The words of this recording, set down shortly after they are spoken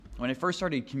when I first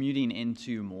started commuting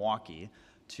into Milwaukee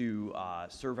to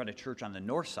serve at a church on the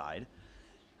north side,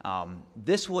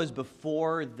 this was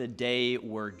before the day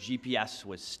where GPS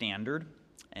was standard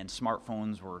and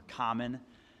smartphones were common.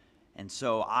 And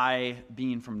so I,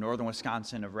 being from northern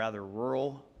Wisconsin, a rather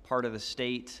rural part of the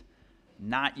state,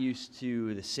 not used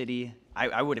to the city,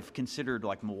 I would have considered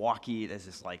like Milwaukee as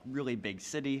this like really big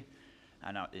city,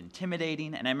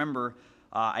 intimidating. And I remember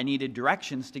I needed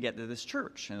directions to get to this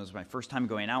church, and it was my first time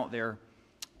going out there.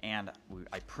 And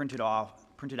I printed out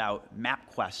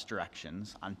MapQuest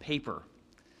directions on paper,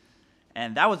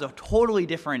 and that was a totally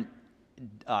different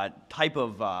type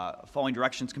of following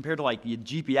directions compared to like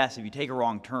GPS. If you take a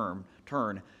wrong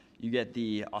turn, you get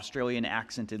the Australian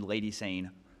accented lady saying,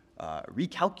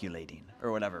 recalculating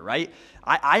or whatever, right?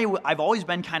 I've always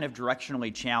been kind of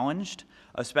directionally challenged,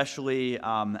 especially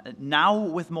now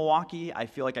with Milwaukee. I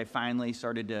feel like I finally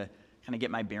started to kind of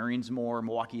get my bearings more.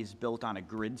 Milwaukee is built on a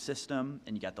grid system,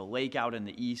 and you got the lake out in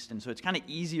the east, and so it's kind of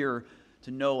easier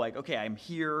to know, like, okay, I'm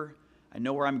here, I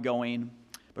know where I'm going.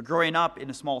 But growing up in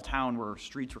a small town where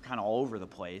streets were kind of all over the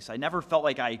place, I never felt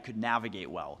like I could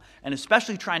navigate well. And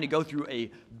especially trying to go through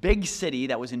a big city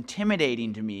that was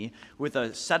intimidating to me with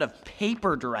a set of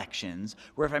paper directions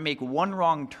where if I make one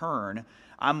wrong turn,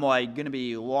 I'm like going to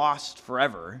be lost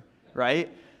forever,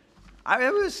 right?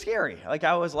 It was scary. Like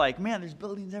I was like, man, there's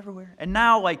buildings everywhere. And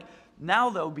now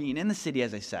though, being in the city,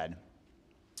 as I said,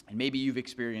 and maybe you've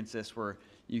experienced this where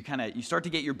you start to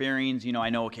get your bearings. I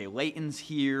know, okay, Layton's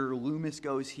here, Loomis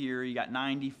goes here, you got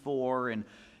 94 and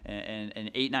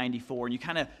 894, and you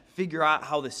kind of figure out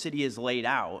how the city is laid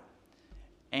out.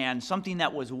 And something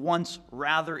that was once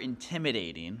rather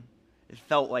intimidating, it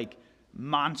felt like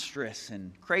monstrous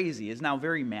and crazy, is now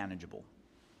very manageable.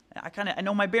 I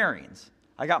know my bearings.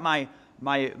 I got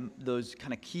those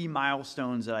kind of key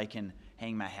milestones that I can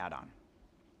hang my hat on.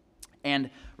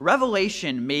 And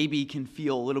Revelation maybe can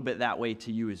feel a little bit that way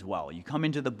to you as well. You come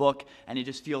into the book and it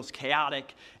just feels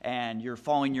chaotic, and you're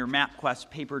following your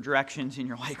MapQuest paper directions, and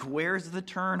you're like, where's the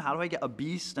turn? How do I get a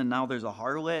beast? And now there's a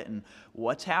harlot, and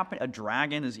what's happening? A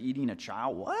dragon is eating a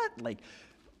child. What?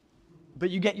 But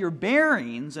you get your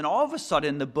bearings, and all of a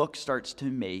sudden the book starts to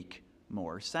make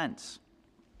more sense.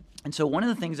 And so one of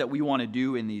the things that we want to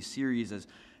do in these series is,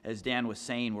 as Dan was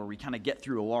saying, where we kind of get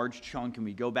through a large chunk and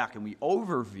we go back and we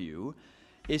overview,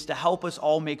 is to help us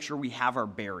all make sure we have our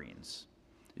bearings.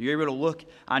 You're able to look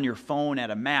on your phone at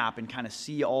a map and kind of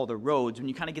see all the roads. When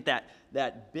you kind of get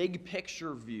that big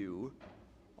picture view,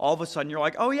 all of a sudden you're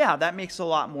like, oh yeah, that makes a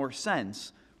lot more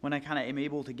sense when I kind of am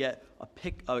able to get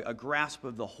a grasp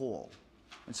of the whole.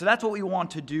 And so that's what we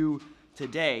want to do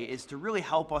today, is to really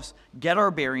help us get our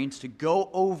bearings, to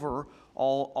go over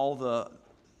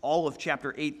all of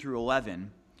chapter 8 through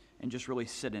 11 and just really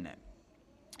sit in it.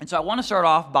 And so I want to start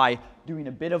off by doing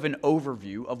a bit of an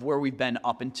overview of where we've been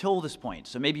up until this point.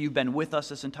 So maybe you've been with us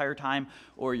this entire time,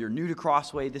 or you're new to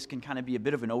Crossway. This can kind of be a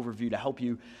bit of an overview to help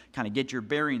you kind of get your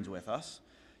bearings with us.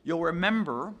 You'll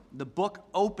remember the book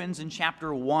opens in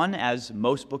chapter 1, as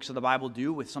most books of the Bible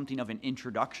do, with something of an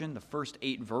introduction. The first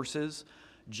 8 verses,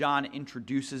 John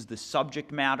introduces the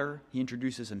subject matter. He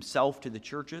introduces himself to the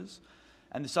churches.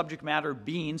 And the subject matter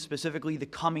being specifically the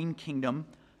coming kingdom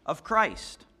of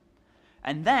Christ.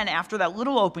 And then after that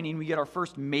little opening, we get our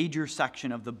first major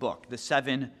section of the book, the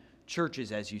 7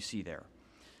 churches, as you see there.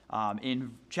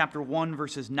 In chapter 1,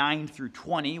 verses 9 through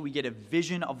 20, we get a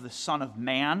vision of the Son of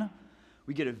Man.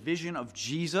 We get a vision of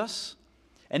Jesus.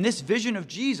 And this vision of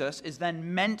Jesus is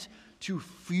then meant to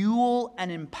fuel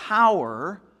and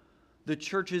empower the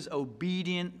church's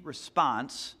obedient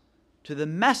response to the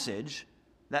message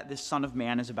that this Son of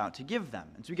Man is about to give them.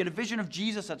 And so we get a vision of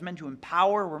Jesus that's meant to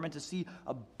empower. We're meant to see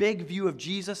a big view of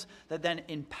Jesus that then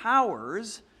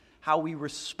empowers how we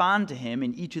respond to him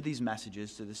in each of these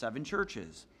messages to the 7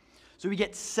 churches. So we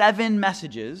get 7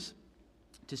 messages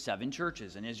to 7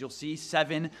 churches. And as you'll see,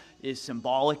 7 is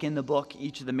symbolic in the book.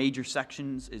 Each of the major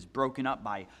sections is broken up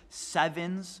by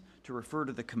 7s to refer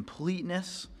to the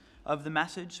completeness of the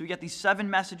message. So we get these 7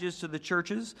 messages to the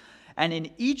churches. And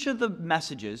in each of the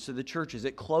messages to the churches,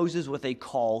 it closes with a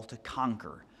call to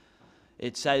conquer.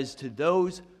 It says, to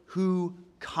those who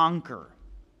conquer.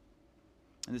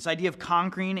 And this idea of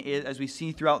conquering, as we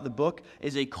see throughout the book,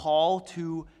 is a call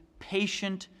to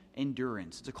patient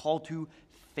endurance. It's a call to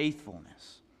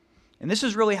faithfulness. And this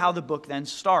is really how the book then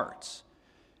starts.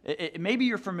 Maybe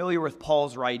you're familiar with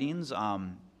Paul's writings.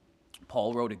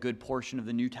 Paul wrote a good portion of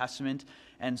the New Testament.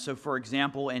 And so, for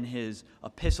example, in his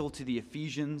epistle to the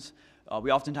Ephesians,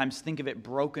 we oftentimes think of it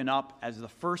broken up as the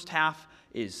first half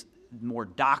is more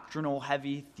doctrinal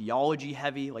heavy, theology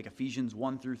heavy, like Ephesians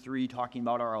 1 through 3, talking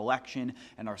about our election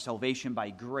and our salvation by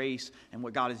grace and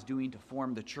what God is doing to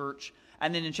form the church.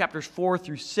 And then in chapters 4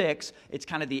 through 6, it's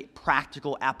kind of the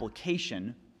practical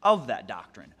application of that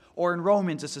doctrine. Or in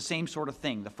Romans, it's the same sort of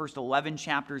thing. The first 11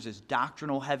 chapters is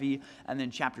doctrinal heavy, and then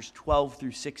chapters 12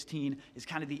 through 16 is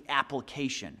kind of the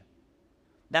application.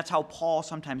 That's how Paul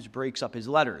sometimes breaks up his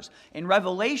letters. In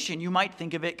Revelation, you might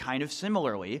think of it kind of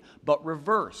similarly, but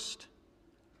reversed.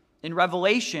 In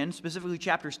Revelation, specifically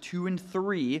chapters 2 and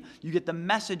 3, you get the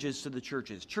messages to the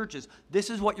churches. Churches, this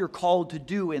is what you're called to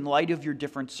do in light of your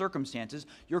different circumstances.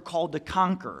 You're called to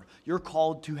conquer. You're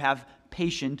called to have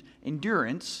patient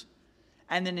endurance.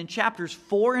 And then in chapters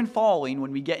 4 and following,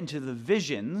 when we get into the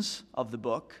visions of the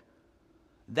book,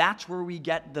 that's where we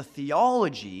get the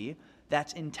theology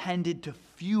that's intended to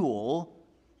fuel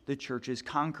the church's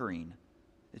conquering.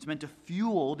 It's meant to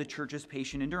fuel the church's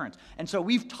patient endurance. And so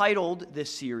we've titled this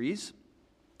series,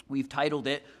 we've titled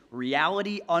it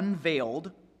Reality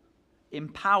Unveiled,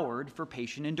 Empowered for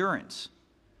Patient Endurance.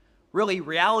 Really,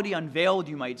 Reality Unveiled,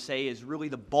 you might say, is really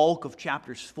the bulk of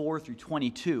chapters 4 through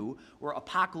 22, where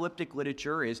apocalyptic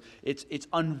literature it's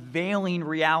unveiling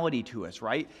reality to us,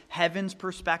 right? Heaven's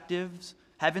perspective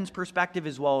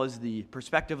as well as the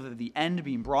perspective of the end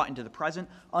being brought into the present,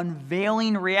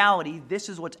 unveiling reality. This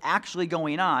is what's actually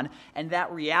going on, and that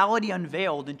reality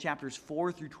unveiled in chapters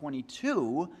 4 through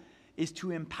 22 is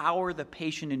to empower the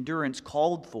patient endurance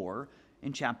called for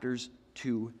in chapters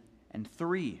 2 and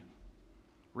 3.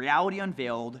 Reality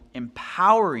unveiled,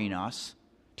 empowering us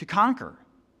to conquer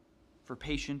for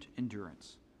patient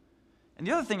endurance. And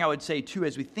the other thing I would say, too,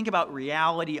 as we think about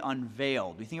reality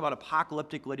unveiled, we think about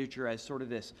apocalyptic literature as sort of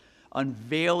this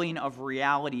unveiling of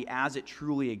reality as it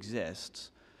truly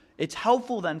exists. It's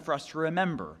helpful then for us to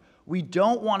remember, we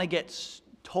don't want to get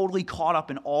totally caught up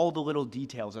in all the little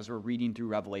details as we're reading through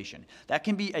Revelation. That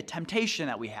can be a temptation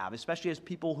that we have, especially as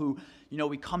people who,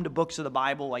 we come to books of the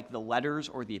Bible like the letters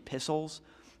or the epistles,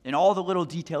 and all the little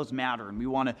details matter, and we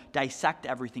want to dissect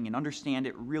everything and understand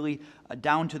it really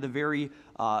down to the very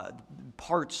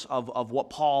parts of what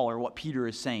Paul or what Peter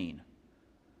is saying.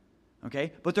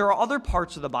 Okay? But there are other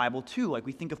parts of the Bible too, like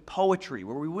we think of poetry,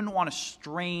 where we wouldn't want to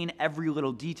strain every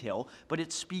little detail, but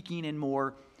it's speaking in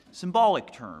more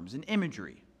symbolic terms and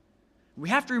imagery. We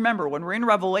have to remember, when we're in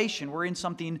Revelation, we're in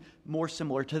something more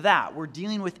similar to that. We're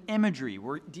dealing with imagery.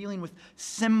 We're dealing with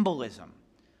symbolism.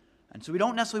 And so we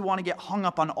don't necessarily want to get hung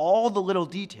up on all the little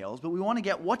details, but we want to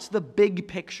get what's the big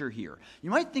picture here. You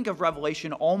might think of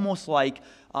Revelation almost like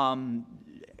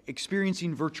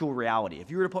experiencing virtual reality.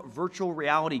 If you were to put virtual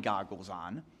reality goggles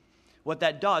on, what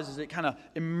that does is it kind of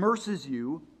immerses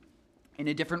you in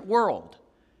a different world.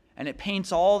 And it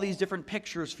paints all these different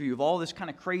pictures for you of all this kind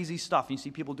of crazy stuff. And you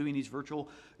see people doing these virtual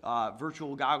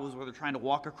goggles where they're trying to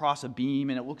walk across a beam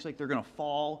and it looks like they're going to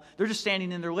fall. They're just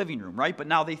standing in their living room, right? But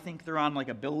now they think they're on like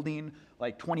a building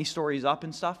like 20 stories up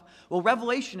and stuff. Well,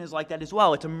 Revelation is like that as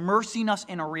well. It's immersing us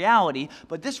in a reality,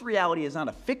 but this reality is not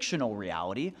a fictional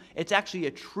reality. It's actually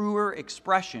a truer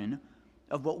expression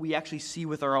of what we actually see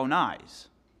with our own eyes.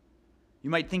 You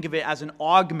might think of it as an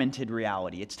augmented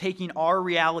reality. It's taking our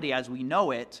reality as we know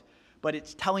it, but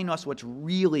it's telling us what's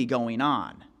really going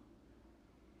on.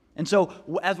 And so,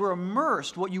 as we're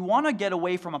immersed, what you want to get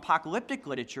away from apocalyptic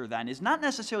literature then is not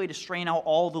necessarily to strain out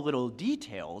all the little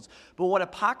details, but what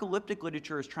apocalyptic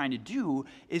literature is trying to do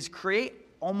is create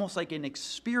almost like an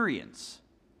experience.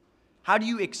 How do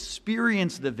you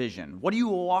experience the vision? What do you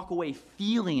walk away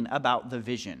feeling about the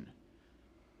vision?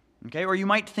 Okay, or you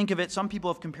might think of it, some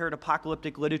people have compared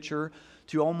apocalyptic literature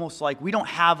to almost like, we don't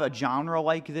have a genre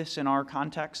like this in our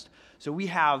context. So we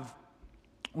have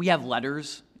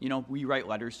letters, we write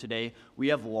letters today. We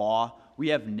have law, we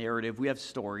have narrative, we have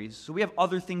stories. So we have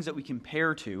other things that we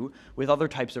compare to with other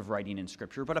types of writing in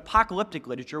Scripture. But apocalyptic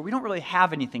literature, we don't really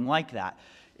have anything like that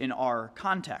in our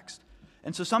context.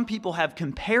 And so some people have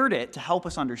compared it to help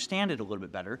us understand it a little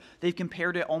bit better. They've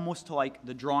compared it almost to like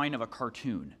the drawing of a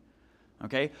cartoon.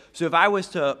 Okay, so if I was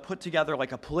to put together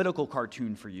like a political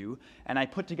cartoon for you, and I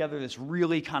put together this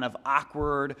really kind of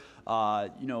awkward,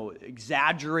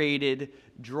 exaggerated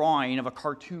drawing of a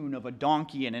cartoon of a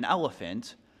donkey and an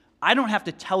elephant, I don't have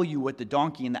to tell you what the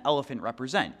donkey and the elephant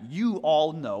represent. You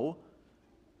all know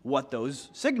what those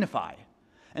signify.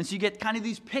 And so you get kind of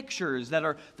these pictures that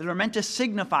are meant to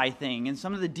signify things, and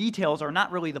some of the details are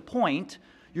not really the point.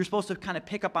 You're supposed to kind of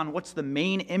pick up on what's the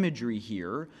main imagery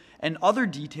here, and other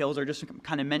details are just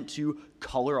kind of meant to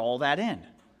color all that in.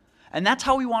 And that's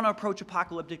how we want to approach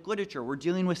apocalyptic literature. We're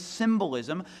dealing with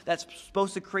symbolism that's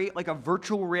supposed to create like a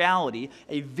virtual reality,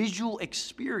 a visual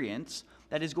experience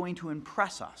that is going to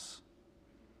impress us.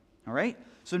 All right?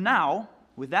 So now,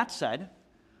 with that said,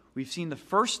 we've seen the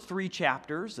first 3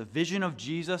 chapters, the vision of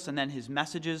Jesus and then his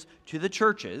messages to the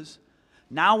churches.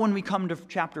 Now when we come to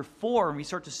chapter 4 and we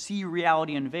start to see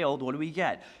reality unveiled, what do we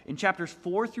get? In chapters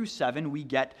 4 through 7, we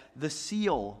get the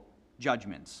seal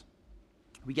judgments.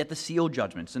 We get the seal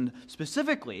judgments. And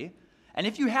specifically, and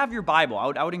if you have your Bible,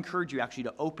 I would encourage you actually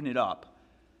to open it up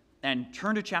and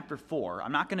turn to chapter 4.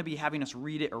 I'm not going to be having us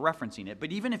read it or referencing it,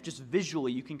 but even if just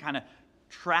visually you can kind of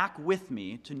track with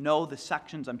me to know the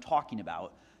sections I'm talking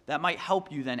about, that might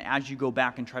help you then as you go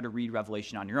back and try to read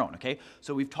Revelation on your own, okay?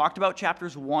 So we've talked about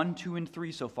chapters 1, 2, and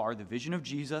 3 so far, the vision of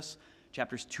Jesus.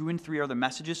 Chapters 2 and 3 are the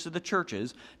messages to the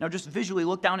churches. Now just visually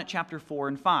look down at chapter 4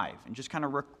 and 5 and just kind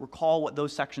of recall what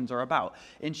those sections are about.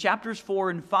 In chapters 4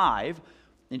 and 5,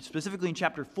 and specifically in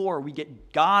chapter 4, we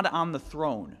get God on the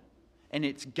throne. And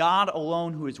it's God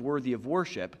alone who is worthy of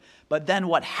worship. But then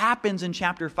what happens in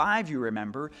chapter 5, you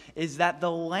remember, is that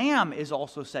the Lamb is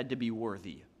also said to be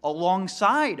worthy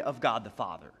alongside of God the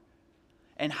Father.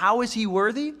 And how is he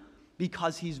worthy?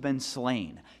 Because he's been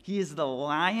slain. He is the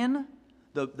lion,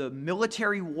 the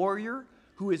military warrior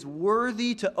who is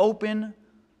worthy to open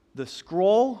the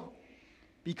scroll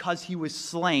because he was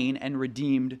slain and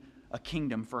redeemed a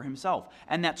kingdom for himself.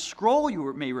 And that scroll,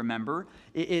 you may remember,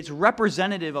 it's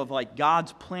representative of like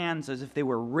God's plans as if they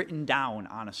were written down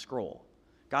on a scroll.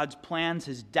 God's plans,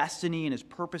 his destiny, and his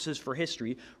purposes for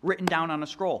history written down on a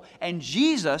scroll. And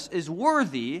Jesus is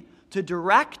worthy to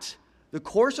direct the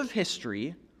course of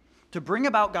history, to bring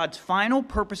about God's final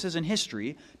purposes in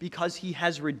history because he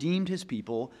has redeemed his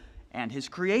people and his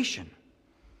creation.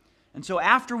 And so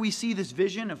after we see this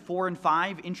vision of 4 and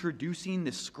 5 introducing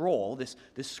this scroll, this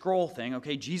scroll thing,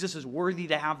 okay, Jesus is worthy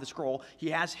to have the scroll.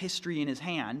 He has history in his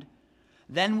hand.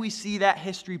 Then we see that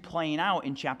history playing out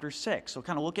in chapter 6. So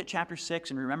kind of look at chapter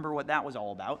 6 and remember what that was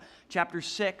all about. Chapter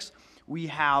 6, we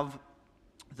have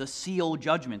the seal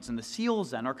judgments. And the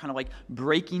seals then are kind of like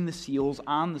breaking the seals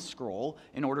on the scroll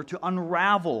in order to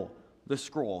unravel the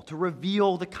scroll, to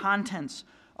reveal the contents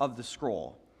of the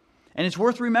scroll. And it's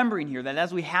worth remembering here that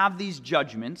as we have these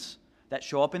judgments that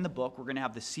show up in the book, we're going to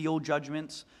have the seal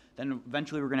judgments, then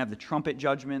eventually we're going to have the trumpet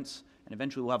judgments, and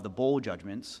eventually we'll have the bowl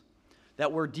judgments,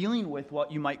 that we're dealing with what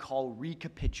you might call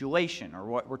recapitulation, or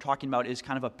what we're talking about is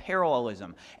kind of a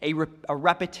parallelism, a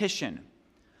repetition.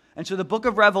 And so the book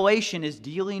of Revelation is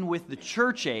dealing with the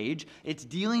church age. It's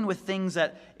dealing with things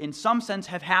that in some sense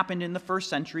have happened in the first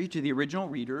century to the original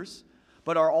readers,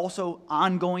 but are also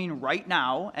ongoing right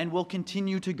now and will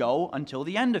continue to go until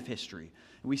the end of history.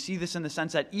 We see this in the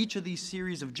sense that each of these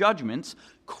series of judgments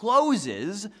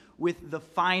closes with the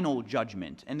final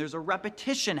judgment, and there's a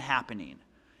repetition happening.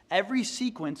 Every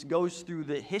sequence goes through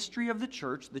the history of the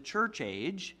church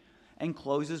age, and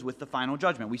closes with the final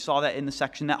judgment. We saw that in the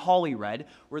section that Holly read,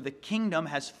 where the kingdom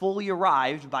has fully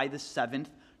arrived by the 7th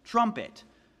trumpet.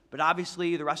 But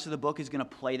obviously, the rest of the book is going to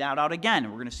play that out again,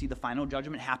 and we're going to see the final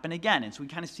judgment happen again. And so we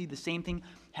kind of see the same thing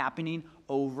happening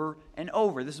over and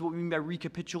over. This is what we mean by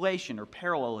recapitulation or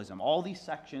parallelism. All these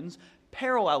sections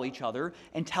parallel each other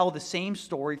and tell the same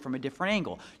story from a different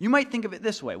angle. You might think of it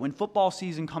this way. When football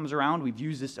season comes around, we've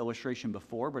used this illustration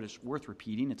before, but it's worth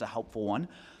repeating. It's a helpful one.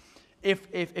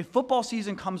 If football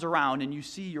season comes around and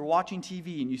you're watching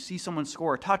TV and you see someone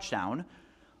score a touchdown,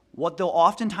 what they'll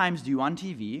oftentimes do on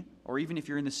TV, or even if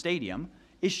you're in the stadium,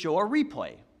 is show a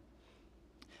replay.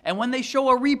 And when they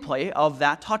show a replay of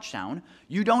that touchdown,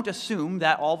 you don't assume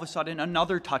that all of a sudden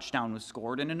another touchdown was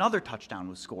scored and another touchdown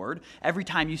was scored. Every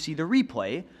time you see the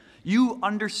replay, you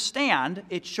understand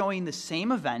it's showing the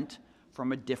same event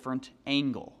from a different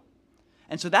angle.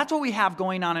 And so that's what we have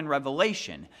going on in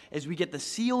Revelation, is we get the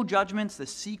seal judgments, the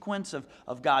sequence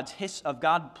of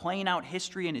God playing out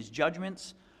history and his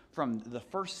judgments from the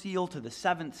first seal to the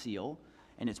 7th seal,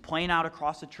 and it's playing out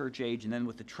across the church age, and then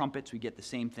with the trumpets we get the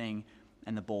same thing,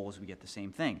 and the bowls we get the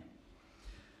same thing.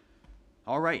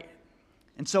 All right.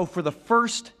 And so for the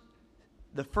first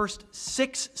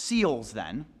 6 seals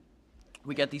then,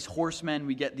 we get these horsemen,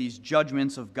 we get these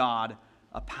judgments of God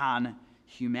upon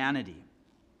humanity.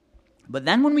 But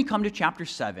then when we come to chapter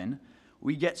 7,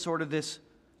 we get sort of this,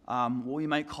 what we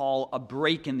might call a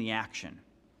break in the action.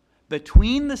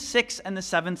 Between the 6th and the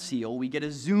 7th seal, we get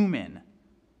a zoom in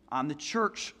on the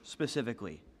church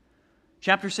specifically.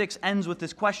 Chapter 6 ends with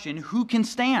this question, who can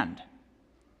stand?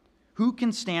 Who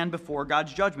can stand before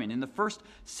God's judgment? In the first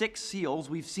 6 seals,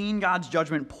 we've seen God's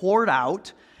judgment poured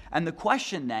out, and the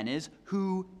question then is,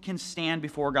 who can stand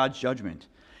before God's judgment?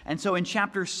 And so in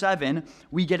chapter 7,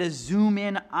 we get a zoom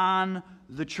in on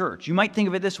the church. You might think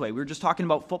of it this way. We were just talking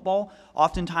about football.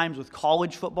 Oftentimes with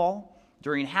college football,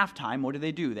 during halftime, what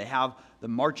do? They have the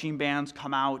marching bands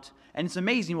come out, and it's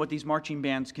amazing what these marching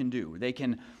bands can do.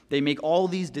 They make all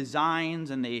these designs,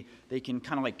 and they can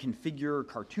kind of like configure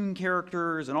cartoon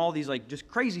characters and all these like just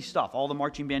crazy stuff, all the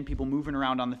marching band people moving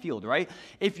around on the field, right?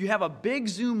 If you have a big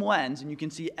zoom lens and you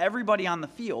can see everybody on the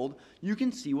field, you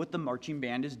can see what the marching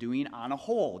band is doing on a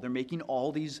whole. They're making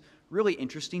all these really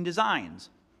interesting designs.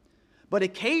 But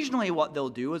occasionally what they'll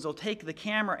do is they'll take the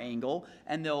camera angle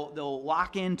and they'll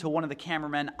lock into one of the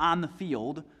cameramen on the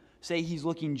field, say he's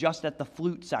looking just at the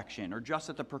flute section or just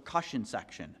at the percussion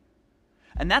section.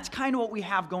 And that's kind of what we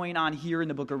have going on here in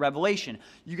the book of Revelation.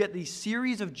 You get these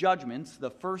series of judgments, the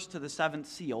first to the seventh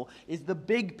seal, is the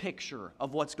big picture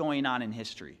of what's going on in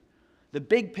history. The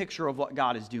big picture of what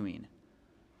God is doing.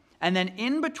 And then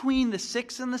in between the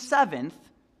sixth and the seventh,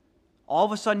 all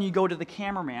of a sudden you go to the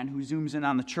cameraman who zooms in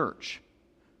on the church.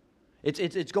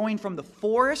 It's going from the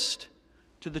forest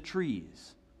to the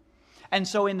trees. And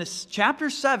so in this chapter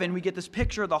 7, we get this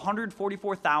picture of the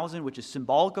 144,000, which is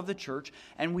symbolic of the church,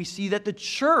 and we see that the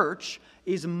church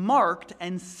is marked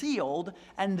and sealed,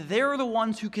 and they're the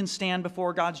ones who can stand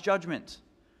before God's judgment.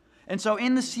 And so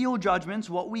in the seal judgments,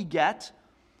 what we get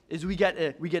is we get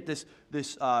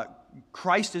this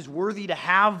Christ is worthy to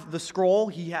have the scroll.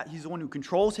 He's the one who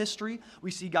controls history.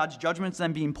 We see God's judgments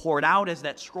then being poured out as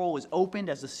that scroll is opened,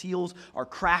 as the seals are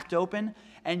cracked open.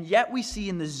 And yet we see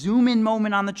in the zoom-in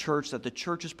moment on the church that the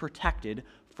church is protected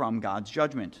from God's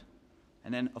judgment.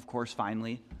 And then, of course,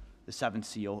 finally, the seventh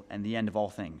seal and the end of all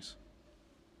things.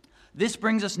 This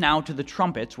brings us now to the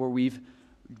trumpets, where we've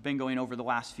been going over the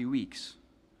last few weeks.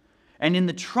 And in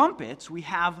the trumpets, we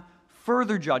have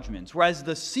further judgments, whereas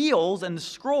the seals and the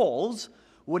scrolls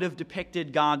would have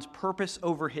depicted God's purpose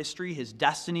over history, his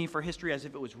destiny for history, as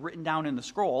if it was written down in the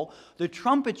scroll. The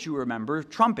trumpets, you remember,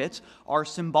 trumpets are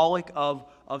symbolic of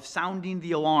sounding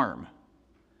the alarm.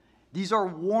 These are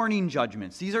warning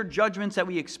judgments. These are judgments that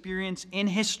we experience in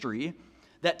history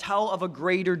that tell of a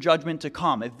greater judgment to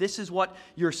come. If this is what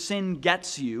your sin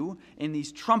gets you in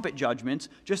these trumpet judgments,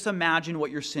 just imagine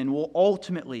what your sin will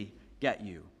ultimately get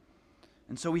you.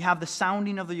 And so we have the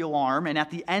sounding of the alarm, and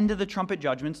at the end of the trumpet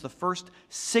judgments, the first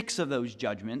 6 of those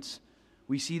judgments,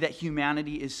 we see that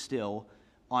humanity is still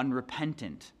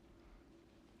unrepentant.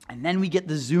 And then we get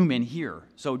the zoom in here.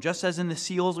 So just as in the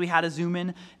seals we had a zoom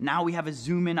in, now we have a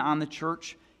zoom in on the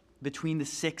church between the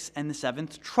 6th and the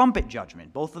 7th trumpet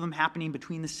judgment. Both of them happening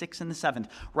between the 6th and the 7th.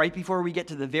 Right before we get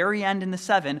to the very end in the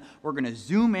 7, we're going to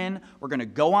zoom in, we're going to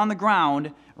go on the ground,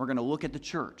 and we're going to look at the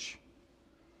church.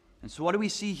 And so what do we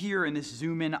see here in this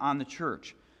zoom in on the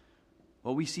church?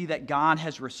 Well, we see that God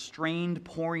has restrained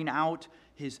pouring out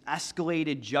his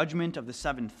escalated judgment of the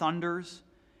 7 thunders,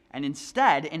 and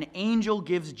instead an angel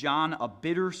gives John a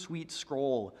bittersweet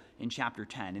scroll in chapter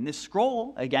 10. And this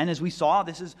scroll, again, as we saw,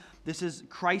 this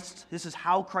is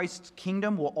how Christ's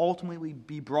kingdom will ultimately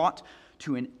be brought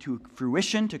to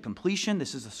fruition, to completion.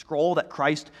 This is a scroll that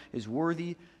Christ is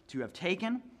worthy to have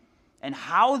taken. And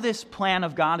how this plan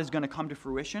of God is going to come to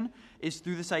fruition is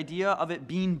through this idea of it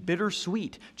being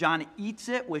bittersweet. John eats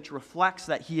it, which reflects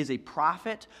that he is a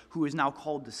prophet who is now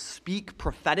called to speak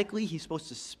prophetically. He's supposed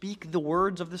to speak the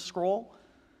words of the scroll.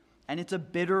 And it's a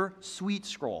bittersweet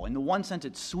scroll. In the one sense,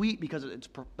 it's sweet because it's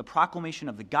the proclamation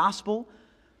of the gospel,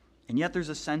 and yet there's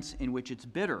a sense in which it's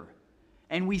bitter.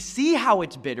 And we see how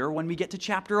it's bitter when we get to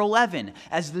chapter 11.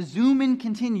 As the zoom-in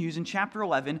continues in chapter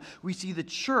 11, we see the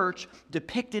church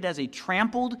depicted as a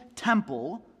trampled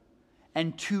temple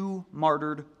and 2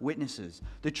 martyred witnesses.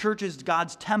 The church is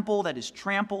God's temple that is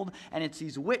trampled, and it's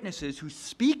these witnesses who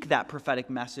speak that prophetic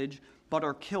message but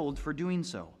are killed for doing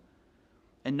so.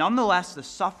 And nonetheless, the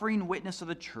suffering witness of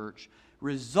the church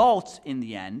results in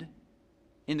the end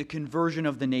in the conversion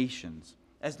of the nations,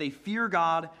 as they fear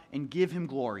God and give him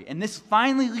glory. And this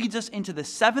finally leads us into the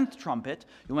 7th trumpet.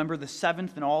 You remember the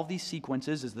 7th in all of these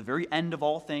sequences is the very end of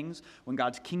all things, when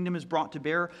God's kingdom is brought to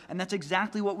bear. And that's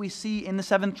exactly what we see in the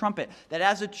 7th trumpet, that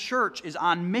as a church is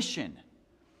on mission,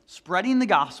 spreading the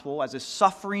gospel as a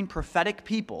suffering prophetic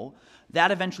people,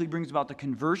 that eventually brings about the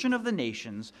conversion of the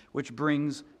nations, which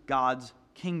brings God's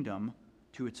kingdom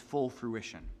to its full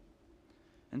fruition.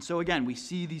 And so again, we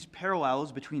see these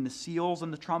parallels between the seals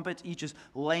and the trumpets. Each is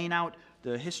laying out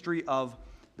the history of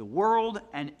the world,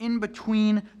 and in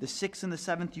between the 6th and the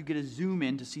 7th, you get a zoom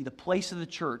in to see the place of the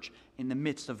church in the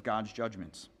midst of God's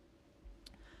judgments.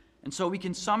 And so we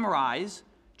can summarize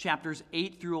chapters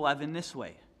 8 through 11 this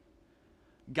way.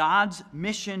 God's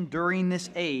mission during this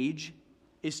age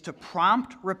is to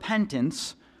prompt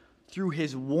repentance through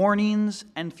his warnings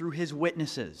and through his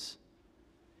witnesses.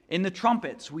 In the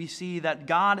trumpets, we see that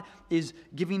God is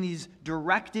giving these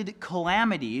directed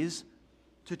calamities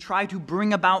to try to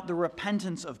bring about the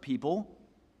repentance of people,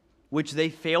 which they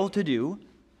fail to do.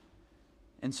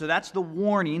 And so that's the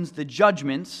warnings, the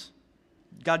judgments.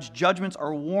 God's judgments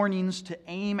are warnings to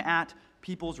aim at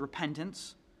people's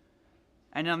repentance.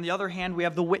 And on the other hand, we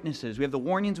have the witnesses. We have the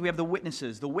warnings, we have the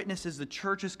witnesses. The witness is the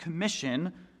church's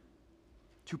commission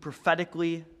to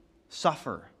prophetically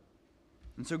suffer.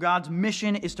 And so God's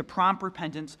mission is to prompt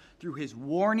repentance through his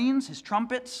warnings, his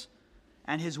trumpets,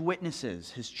 and his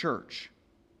witnesses, his church.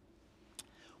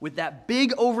 With that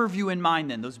big overview in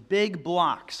mind then, those big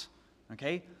blocks,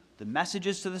 okay? The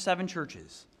messages to the 7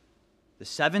 churches, the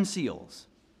 7 seals,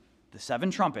 the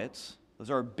 7 trumpets, those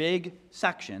are big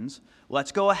sections.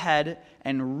 Let's go ahead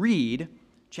and read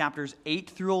chapters 8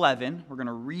 through 11. We're going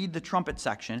to read the trumpet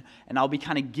section, and I'll be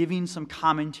kind of giving some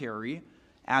commentary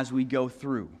as we go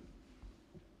through.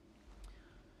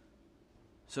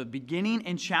 So beginning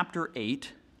in chapter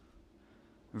 8,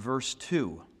 verse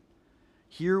 2,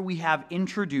 here we have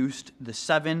introduced the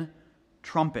 7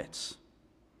 trumpets.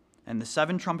 And the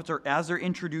 7 trumpets are, as they're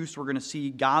introduced, we're going to see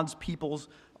God's people's,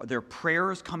 their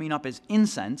prayers coming up as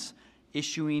incense,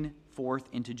 issuing forth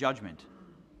into judgment.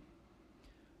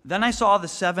 Then I saw the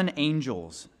 7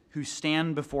 angels who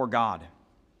stand before God,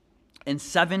 and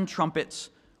 7 trumpets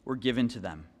were given to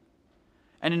them.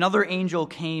 And another angel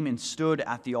came and stood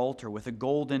at the altar with a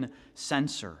golden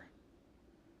censer.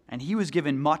 And he was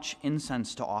given much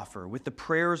incense to offer, with the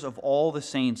prayers of all the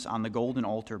saints on the golden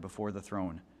altar before the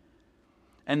throne.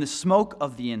 And the smoke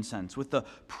of the incense, with the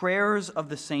prayers of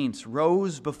the saints,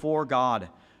 rose before God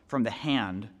from the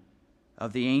hand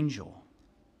of the angel.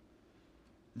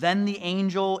 Then the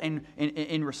angel,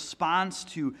 in response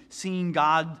to seeing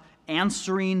God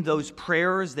answering those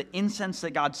prayers, the incense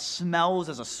that God smells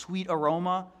as a sweet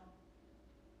aroma,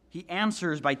 he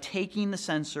answers by taking the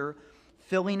censer,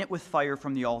 filling it with fire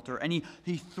from the altar, and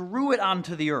he threw it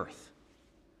onto the earth.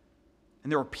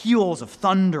 And there were peals of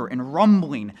thunder and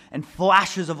rumbling and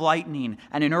flashes of lightning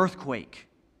and an earthquake.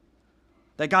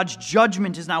 That God's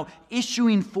judgment is now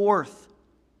issuing forth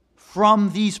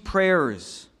from these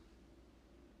prayers.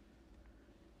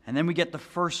 And then we get the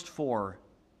first 4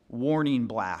 warning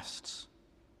blasts,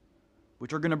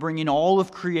 which are going to bring in all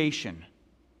of creation.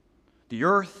 The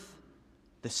earth,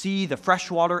 the sea, the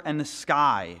fresh water, and the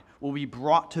sky will be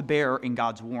brought to bear in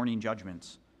God's warning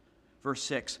judgments. Verse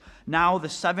 6, now the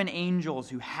 7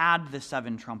 angels who had the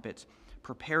 7 trumpets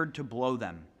prepared to blow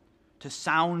them, to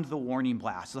sound the warning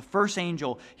blast. The first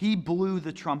angel, he blew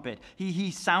the trumpet.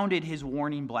 He sounded his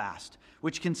warning blast,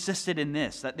 which consisted in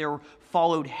this, that there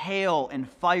followed hail and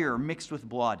fire mixed with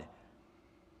blood.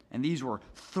 And these were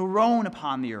thrown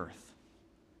upon the earth.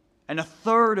 And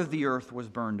 1/3 of the earth was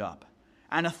burned up.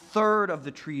 And 1/3 of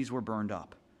the trees were burned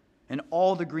up. And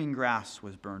all the green grass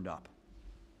was burned up.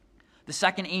 The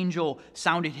second angel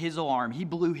sounded his alarm. He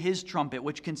blew his trumpet,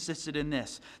 which consisted in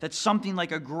this, that something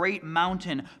like a great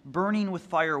mountain burning with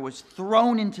fire was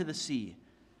thrown into the sea.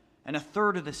 And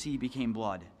 1/3 of the sea became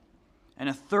blood. And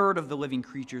 1/3 of the living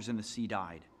creatures in the sea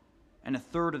died. And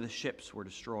 1/3 of the ships were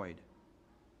destroyed.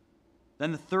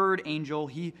 Then the third angel,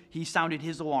 he sounded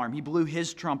his alarm. He blew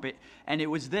his trumpet, and it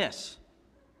was this.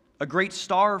 A great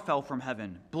star fell from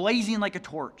heaven, blazing like a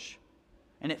torch,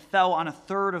 and it fell on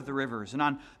 1/3 of the rivers and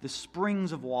on the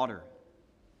springs of water.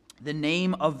 The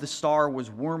name of the star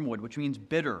was wormwood, which means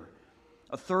bitter.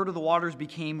 1/3 of the waters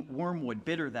became wormwood,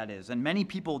 bitter that is, and many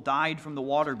people died from the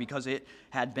water because it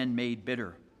had been made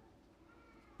bitter.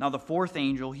 Now the fourth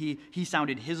angel, he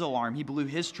sounded his alarm. He blew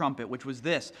his trumpet, which was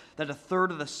this, that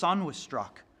 1/3 of the sun was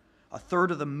struck,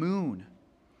 1/3 of the moon,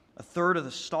 1/3 of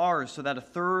the stars, so that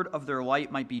 1/3 of their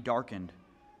light might be darkened,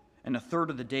 and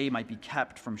 1/3 of the day might be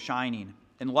kept from shining,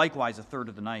 and likewise 1/3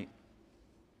 of the night.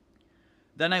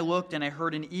 Then I looked, and I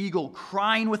heard an eagle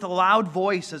crying with a loud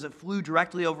voice as it flew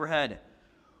directly overhead.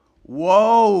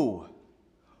 Woe!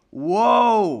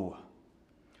 Woe!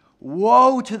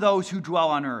 Woe to those who dwell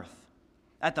on earth,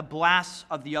 at the blasts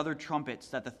of the other trumpets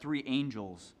that the 3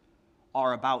 angels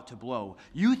are about to blow.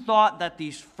 You thought that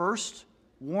these first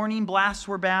warning blasts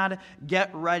were bad? Get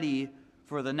ready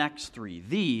for the next 3.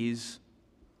 These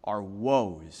are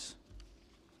woes.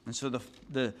 And so the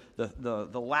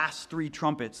last 3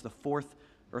 trumpets, the 5th,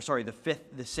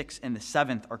 the 6th, and the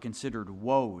 7th are considered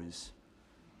woes.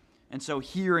 And so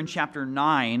here in chapter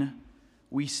 9,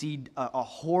 we see a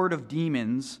horde of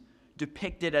demons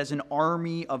depicted as an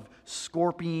army of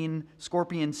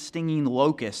scorpion-stinging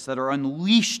locusts that are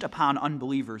unleashed upon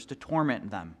unbelievers to torment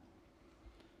them.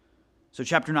 So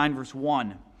chapter 9, verse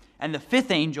 1, and the 5th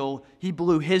angel, he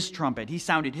blew his trumpet. He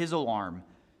sounded his alarm.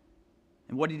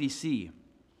 And what did he see?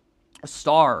 A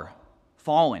star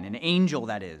fallen, an angel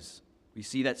that is, We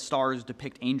see that stars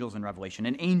depict angels in Revelation.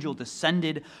 An angel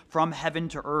descended from heaven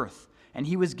to earth, and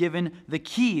he was given the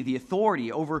key, the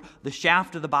authority over the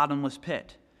shaft of the bottomless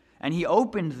pit. And he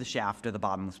opened the shaft of the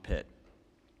bottomless pit.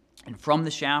 And from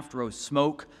the shaft rose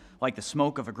smoke like the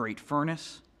smoke of a great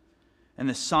furnace. And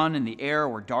the sun and the air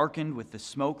were darkened with the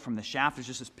smoke from the shaft. There's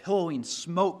just this billowing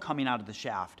smoke coming out of the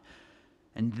shaft.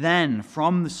 And then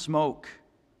from the smoke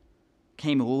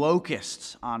came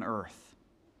locusts on earth.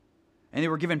 And they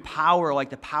were given power like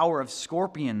the power of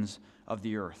scorpions of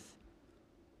the earth.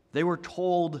 They were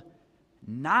told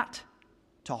not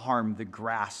to harm the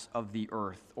grass of the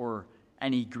earth or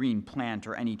any green plant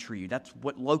or any tree. That's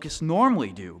what locusts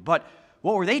normally do. But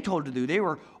what were they told to do? They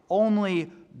were only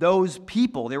those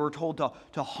people. They were told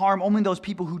to harm only those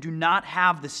people who do not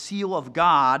have the seal of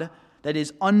God, that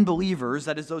is unbelievers,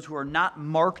 that is those who are not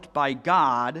marked by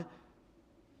God,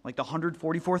 like the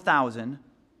 144,000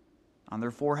 on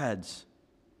their foreheads.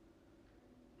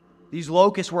 These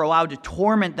locusts were allowed to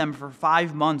torment them for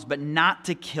 5 months, but not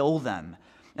to kill them.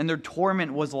 And their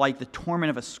torment was like the torment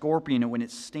of a scorpion when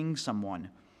it stings someone.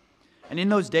 And in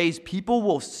those days, people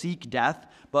will seek death,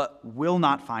 but will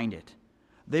not find it.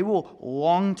 They will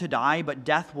long to die, but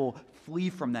death will flee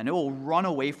from them. It will run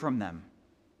away from them.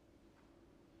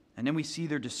 And then we see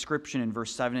their description in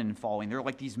verse 7 and following. They're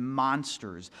like these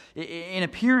monsters. In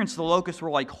appearance, the locusts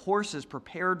were like horses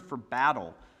prepared for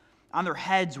battle. On their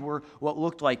heads were what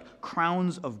looked like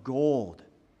crowns of gold.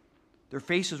 Their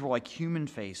faces were like human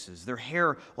faces. Their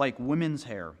hair like women's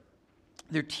hair.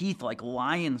 Their teeth like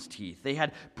lions' teeth. They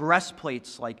had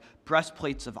breastplates like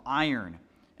breastplates of iron.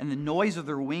 And the noise of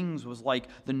their wings was like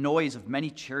the noise of many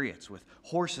chariots with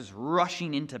horses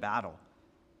rushing into battle.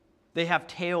 They have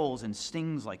tails and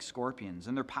stings like scorpions,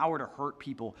 and their power to hurt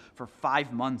people for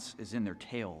 5 months is in their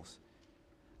tails.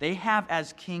 They have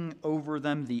as king over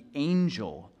them the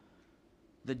angel,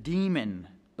 the demon,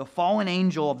 the fallen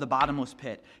angel of the bottomless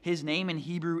pit. His name in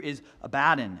Hebrew is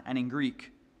Abaddon, and in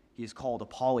Greek he is called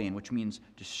Apollyon, which means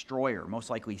destroyer, most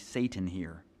likely Satan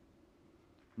here.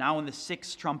 Now in the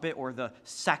sixth trumpet, or the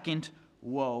second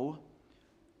woe,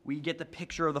 we get the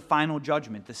picture of the final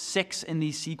judgment. The six in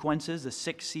these sequences, the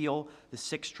sixth seal, the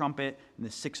sixth trumpet, and the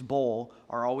sixth bowl,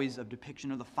 are always a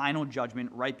depiction of the final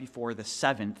judgment right before the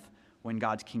seventh, when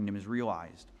God's kingdom is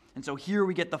realized. And so here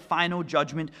we get the final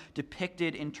judgment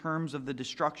depicted in terms of the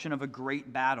destruction of a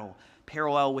great battle,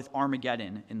 parallel with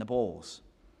Armageddon in the bowls.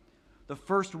 The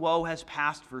first woe has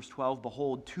passed, verse 12.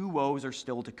 Behold, 2 woes are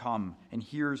still to come. And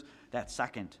here's that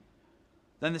second.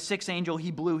 Then the sixth angel,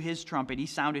 he blew his trumpet. He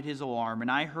sounded his alarm.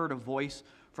 And I heard a voice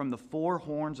from the 4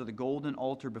 horns of the golden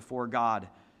altar before God,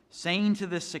 saying to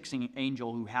the sixth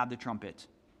angel who had the trumpet,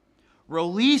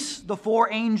 release the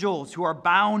 4 angels who are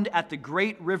bound at the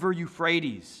great river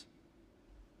Euphrates.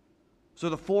 So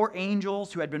the 4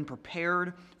 angels who had been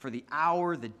prepared for the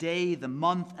hour, the day, the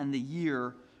month, and the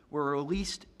year were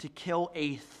released to kill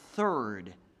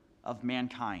 1/3 of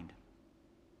mankind.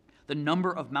 The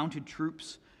number of mounted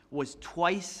troops was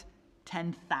twice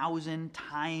 10,000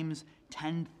 times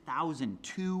 10,000,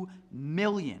 2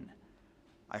 million.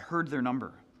 I heard their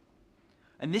number.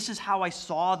 And this is how I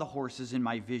saw the horses in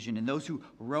my vision and those who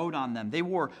rode on them. They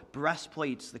wore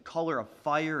breastplates the color of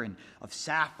fire and of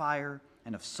sapphire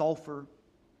and of sulfur.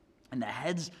 And the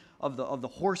heads of the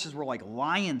horses were like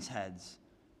lions' heads.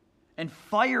 And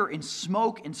fire and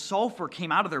smoke and sulfur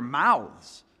came out of their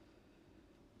mouths.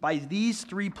 By these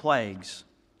 3 plagues,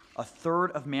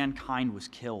 1/3 of mankind was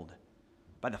killed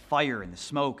by the fire and the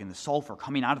smoke and the sulfur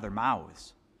coming out of their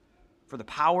mouths. For the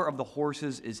power of the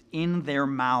horses is in their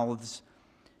mouths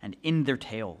and in their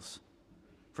tails.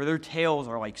 For their tails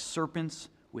are like serpents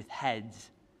with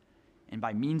heads, and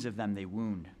by means of them they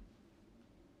wound.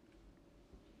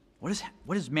 What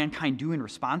does mankind do in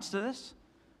response to this?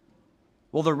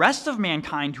 Well, the rest of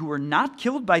mankind who were not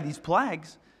killed by these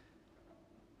plagues,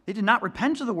 they did not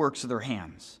repent of the works of their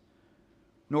hands,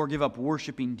 nor give up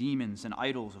worshiping demons and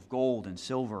idols of gold and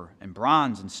silver and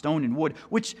bronze and stone and wood,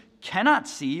 which cannot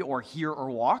see or hear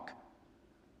or walk.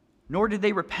 Nor did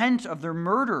they repent of their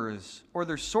murders or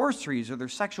their sorceries or their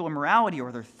sexual immorality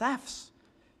or their thefts.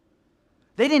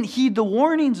 They didn't heed the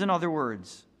warnings, in other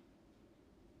words.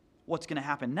 What's going to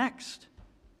happen next?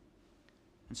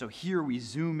 And so here we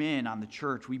zoom in on the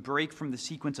church. We break from the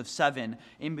sequence of 7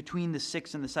 in between the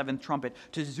 6th and the 7th trumpet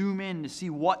to zoom in to see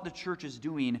what the church is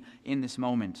doing in this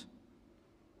moment.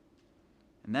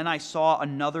 And then I saw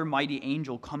another mighty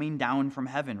angel coming down from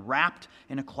heaven, wrapped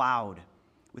in a cloud,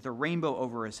 with a rainbow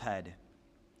over his head.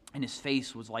 And his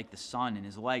face was like the sun, and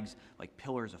his legs like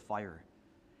pillars of fire.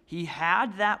 He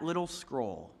had that little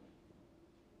scroll.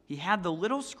 He had the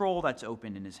little scroll that's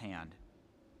opened in his hand.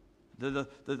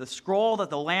 the scroll that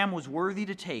the Lamb was worthy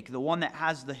to take, the one that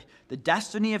has the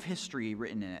destiny of history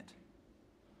written in it.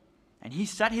 And he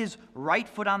set his right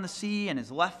foot on the sea and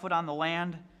his left foot on the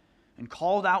land and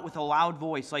called out with a loud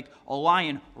voice like a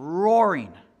lion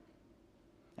roaring.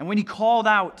 And when he called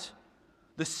out,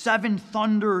 the 7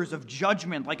 thunders of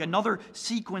judgment, like another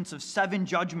sequence of 7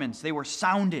 judgments, they were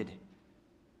sounded.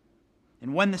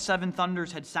 And when the 7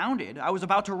 thunders had sounded, I was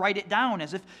about to write it down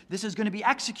as if this is going to be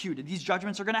executed. These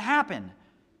judgments are going to happen.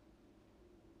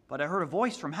 But I heard a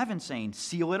voice from heaven saying,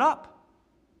 "Seal it up.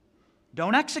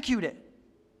 Don't execute it.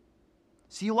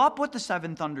 Seal up what the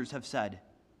 7 thunders have said.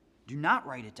 Do not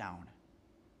write it down."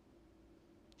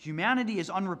 Humanity is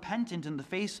unrepentant in the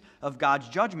face of God's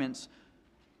judgments,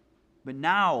 but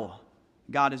now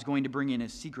God is going to bring in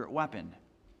his secret weapon.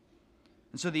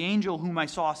 And so the angel whom I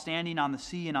saw standing on the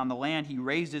sea and on the land, he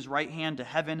raised his right hand to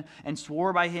heaven and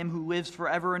swore by him who lives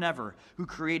forever and ever, who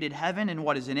created heaven and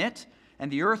what is in it, and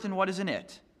the earth and what is in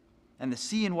it, and the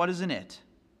sea and what is in it,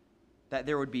 that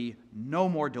there would be no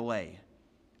more delay.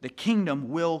 The kingdom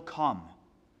will come.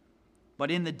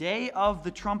 But in the day of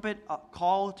the trumpet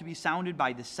call to be sounded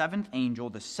by the 7th angel,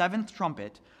 the 7th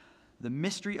trumpet, the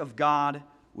mystery of God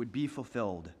would be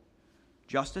fulfilled,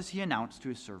 just as he announced to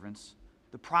his servants,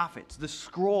 the prophets. The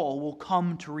scroll will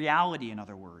come to reality, in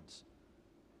other words.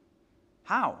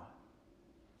 How?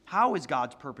 How is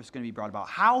God's purpose going to be brought about?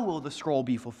 How will the scroll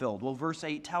be fulfilled? Well, verse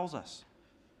 8 tells us.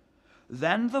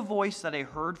 Then the voice that I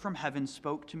heard from heaven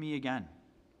spoke to me again,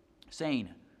 saying,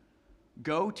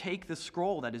 "Go take the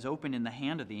scroll that is open in the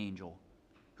hand of the angel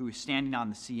who is standing on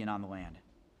the sea and on the land."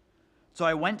 So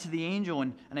I went to the angel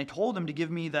and I told him to give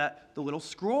me the little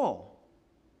scroll.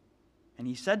 And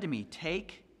he said to me,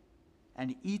 "Take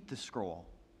and eat the scroll.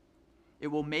 It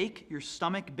will make your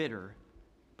stomach bitter,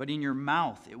 but in your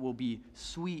mouth it will be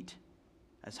sweet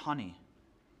as honey."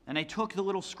 And I took the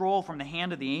little scroll from the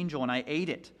hand of the angel and I ate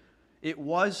it. It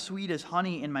was sweet as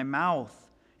honey in my mouth.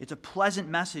 It's a pleasant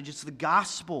message. It's the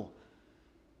gospel.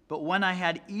 But when I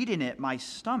had eaten it, my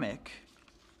stomach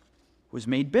was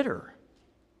made bitter.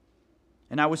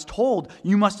 And I was told,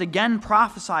 "You must again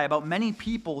prophesy about many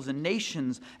peoples and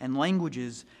nations and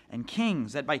languages and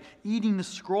kings." That by eating the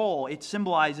scroll, it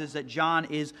symbolizes that John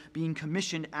is being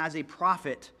commissioned as a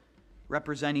prophet,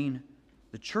 representing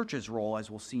the church's role, as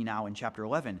we'll see now in chapter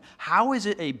 11. How is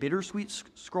it a bittersweet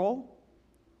scroll?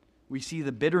 We see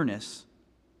the bitterness,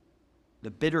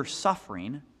 the bitter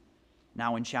suffering,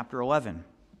 now in chapter 11.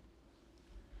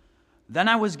 Then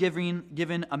I was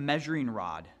given a measuring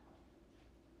rod,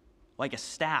 like a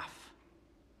staff,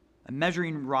 a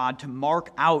measuring rod to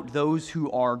mark out those who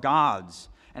are God's.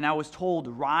 And I was told,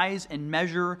 "Rise and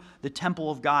measure the temple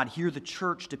of God," here the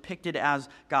church depicted as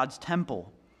God's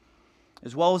temple,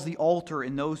 as well as the altar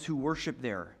and those who worship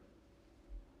there.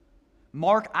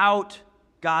 Mark out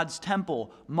God's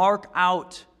temple. Mark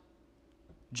out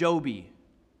Joby.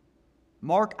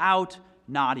 Mark out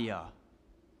Nadia.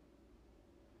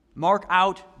 Mark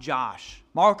out Josh.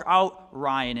 Mark out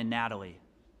Ryan and Natalie.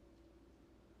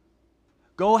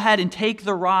 Go ahead and take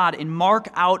the rod and mark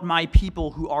out my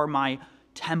people who are my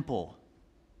temple.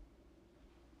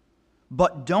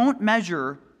 But don't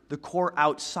measure the court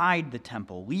outside the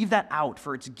temple. Leave that out,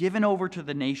 for it's given over to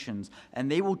the nations, and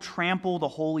they will trample the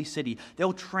holy city.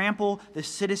 They'll trample the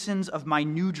citizens of my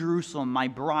new Jerusalem, my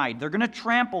bride. They're going to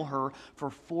trample her for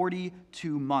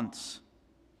 42 months.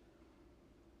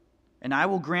 And I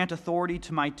will grant authority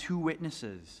to my 2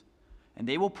 witnesses, and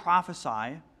they will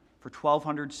prophesy for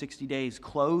 1,260 days,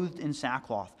 clothed in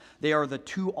sackcloth. They are the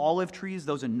 2 olive trees,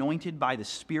 those anointed by the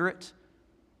Spirit,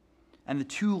 and the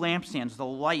 2 lampstands, the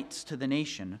lights to the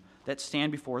nation that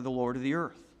stand before the Lord of the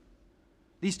earth.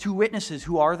 These 2 witnesses,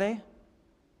 who are they?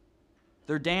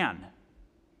 They're Dan.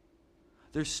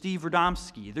 They're Steve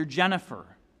Radomski. They're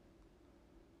Jennifer.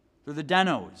 They're the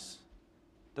Denos.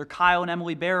 They're Kyle and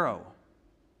Emily Barrow.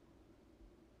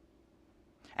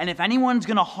 And if anyone's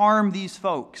going to harm these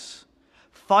folks,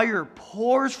 fire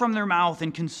pours from their mouth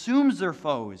and consumes their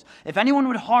foes. If anyone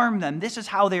would harm them, this is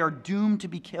how they are doomed to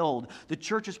be killed. The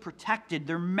church is protected.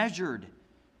 They're measured.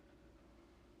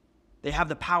 They have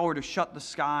the power to shut the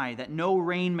sky, that no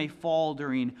rain may fall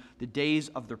during the days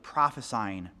of their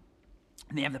prophesying.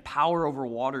 And they have the power over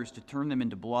waters to turn them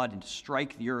into blood and to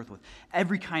strike the earth with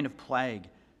every kind of plague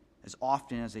as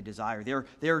often as they desire.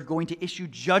 They are going to issue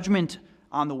judgment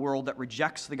on the world that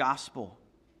rejects the gospel.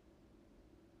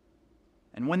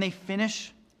 And when they've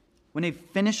finished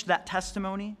that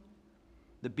testimony,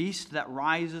 the beast that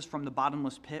rises from the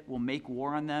bottomless pit will make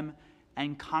war on them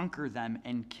and conquer them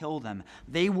and kill them.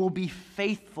 They will be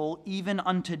faithful even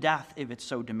unto death if it's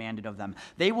so demanded of them.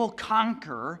 They will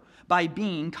conquer by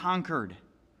being conquered.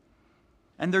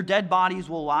 And their dead bodies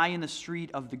will lie in the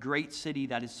street of the great city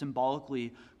that is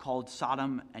symbolically called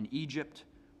Sodom and Egypt,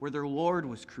 where their Lord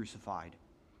was crucified.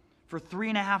 For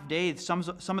 3.5 days, some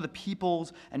of the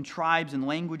peoples and tribes and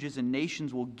languages and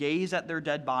nations will gaze at their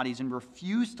dead bodies and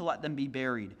refuse to let them be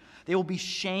buried. They will be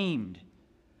shamed.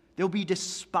 They'll be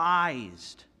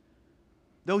despised.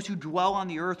 Those who dwell on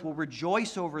the earth will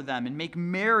rejoice over them and make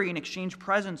merry and exchange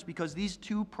presents, because these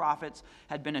two prophets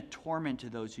had been a torment to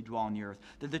those who dwell on the earth.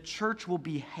 That the church will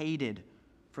be hated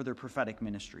for their prophetic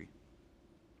ministry.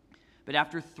 But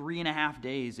after 3.5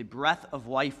 days, a breath of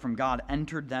life from God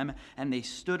entered them, and they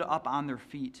stood up on their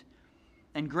feet.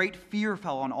 And great fear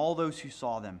fell on all those who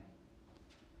saw them.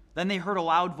 Then they heard a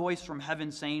loud voice from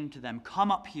heaven saying to them,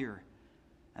 "Come up here."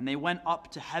 And they went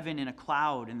up to heaven in a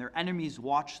cloud, and their enemies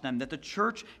watched them. That the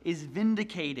church is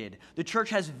vindicated. The church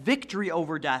has victory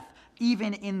over death,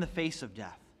 even in the face of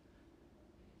death.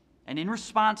 And in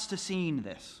response to seeing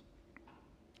this,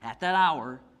 at that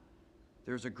hour,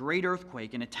 there was a great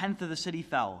earthquake, and 1/10 of the city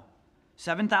fell.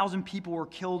 7,000 people were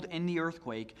killed in the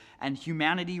earthquake, and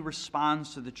humanity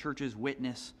responds to the church's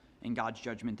witness in God's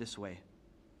judgment this way.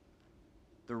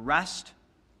 The rest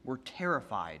were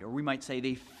terrified, or we might say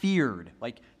they feared.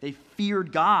 Like they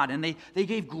feared God, and they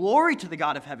gave glory to the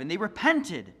God of heaven. They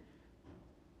repented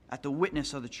at the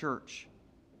witness of the church.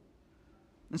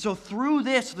 And so through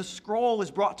this, the scroll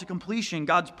is brought to completion.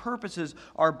 God's purposes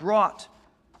are brought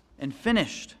and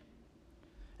finished.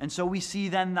 And so we see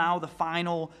then now the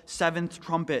final 7th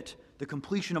trumpet. The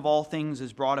completion of all things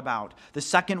is brought about. The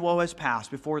second woe has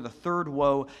passed before the third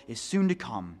woe is soon to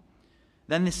come.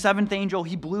 Then the 7th angel,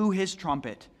 he blew his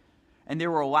trumpet, and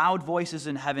there were loud voices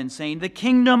in heaven saying, "The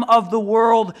kingdom of the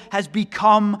world has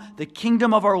become the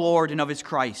kingdom of our Lord and of his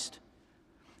Christ,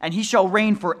 and he shall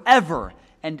reign forever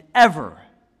and ever."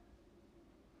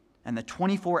 And the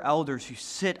 24 elders who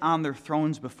sit on their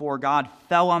thrones before God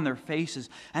fell on their faces,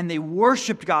 and they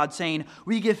worshiped God, saying,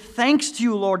 "We give thanks to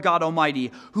you, Lord God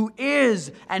Almighty, who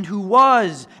is and who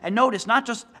was." And notice, not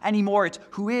just anymore, it's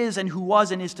who is and who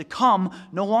was and is to come.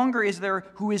 No longer is there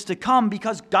who is to come,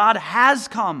 because God has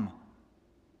come.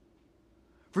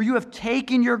 "For you have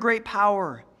taken your great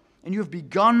power, and you have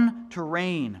begun to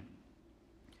reign.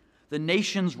 The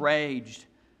nations raged,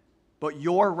 but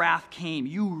your wrath came.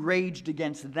 You raged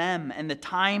against them, and the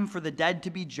time for the dead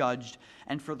to be judged,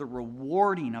 and for the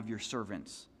rewarding of your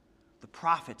servants, the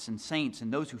prophets and saints,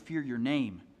 and those who fear your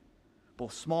name,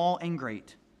 both small and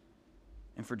great,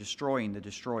 and for destroying the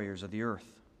destroyers of the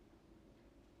earth."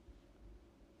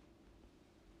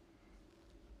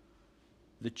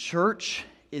 The church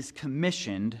is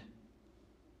commissioned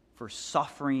for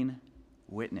suffering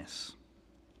witness.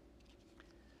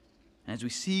 And as we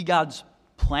see God's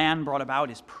plan brought about,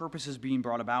 his purposes being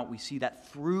brought about, we see that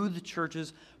through the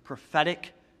church's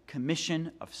prophetic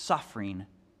commission of suffering,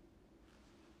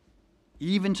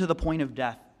 even to the point of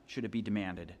death, should it be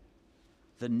demanded,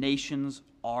 the nations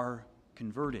are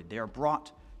converted. They are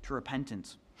brought to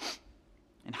repentance.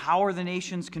 And how are the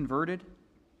nations converted?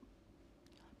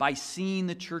 By seeing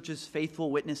the church's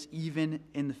faithful witness even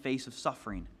in the face of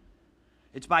suffering.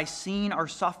 It's by seeing our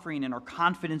suffering and our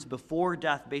confidence before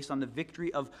death based on the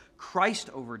victory of Christ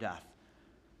over death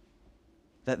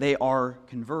that they are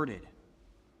converted.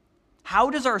 How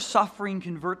does our suffering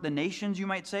convert the nations, you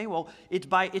might say? Well,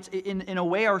 it's in a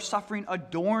way our suffering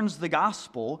adorns the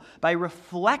gospel by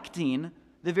reflecting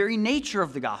the very nature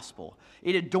of the gospel.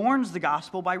 It adorns the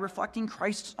gospel by reflecting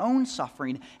Christ's own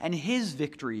suffering and his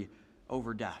victory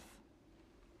over death.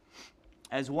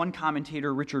 As one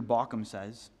commentator, Richard Bauckham,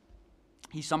 says,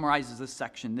 he summarizes this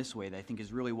section this way that I think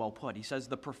is really well put. He says,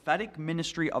 "The prophetic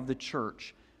ministry of the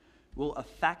church will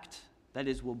affect, that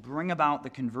is, will bring about the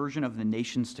conversion of the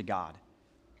nations to God.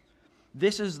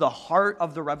 This is the heart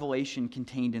of the revelation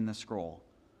contained in the scroll,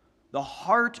 the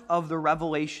heart of the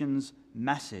revelation's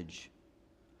message,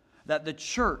 that the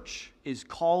church is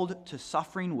called to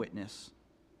suffering witness,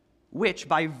 which,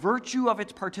 by virtue of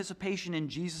its participation in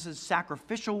Jesus'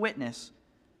 sacrificial witness,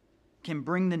 can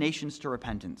bring the nations to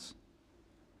repentance.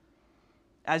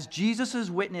 As Jesus'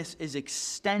 witness is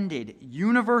extended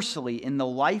universally in the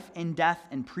life and death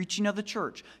and preaching of the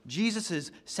church, Jesus'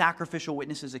 sacrificial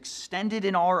witness is extended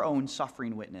in our own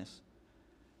suffering witness.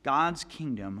 God's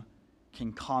kingdom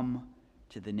can come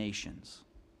to the nations."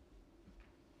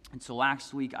 And so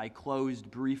last week I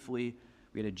closed briefly.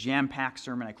 We had a jam-packed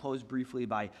sermon. I closed briefly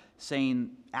by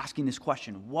asking this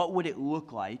question: what would it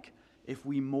look like if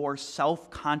we more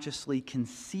self-consciously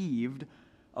conceived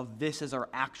of this as our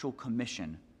actual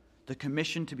commission, the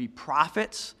commission to be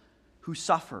prophets who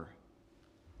suffer?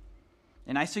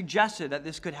 And I suggested that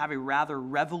this could have a rather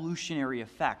revolutionary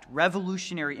effect,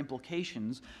 revolutionary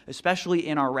implications, especially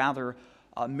in our rather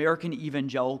American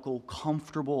evangelical,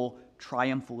 comfortable,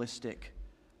 triumphalistic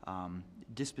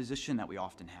disposition that we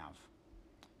often have.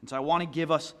 And so I want to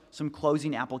give us some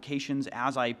closing applications,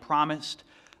 as I promised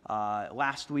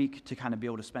last week, to kind of be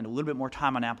able to spend a little bit more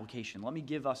time on application. Let me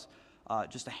give us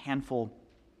just a handful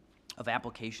of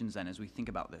applications then as we think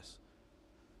about this.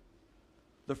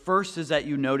 The first is that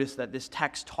you notice that this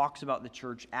text talks about the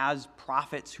church as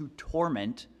prophets who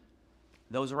torment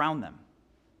those around them.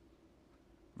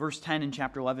 Verse 10 in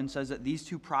chapter 11 says that these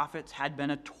two prophets had been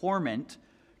a torment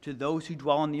to those who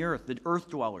dwell on the earth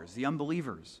dwellers, the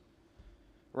unbelievers.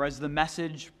 Or as the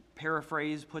Message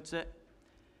paraphrase puts it,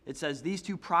 it says, these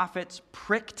two prophets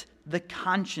pricked the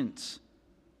conscience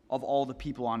of all the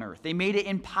people on earth. They made it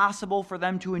impossible for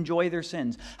them to enjoy their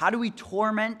sins. How do we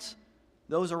torment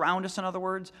those around us, in other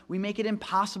words? We make it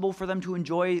impossible for them to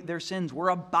enjoy their sins. We're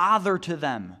a bother to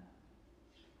them.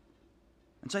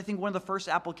 And so I think one of the first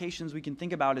applications we can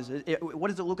think about is, what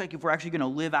does it look like if we're actually going to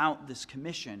live out this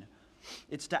commission?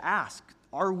 It's to ask,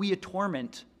 are we a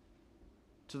torment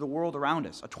to the world around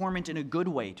us? A torment in a good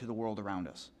way to the world around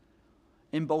us?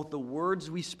 In both the words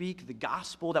we speak, the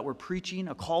gospel that we're preaching,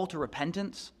 a call to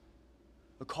repentance,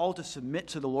 a call to submit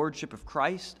to the lordship of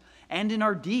Christ, and in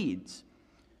our deeds.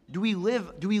 Do we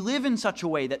live in such a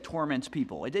way that torments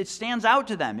people? It stands out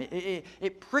to them.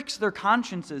 It pricks their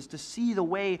consciences to see the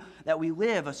way that we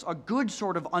live, a good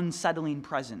sort of unsettling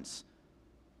presence.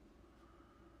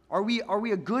 Are we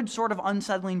a good sort of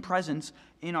unsettling presence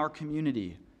in our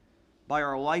community by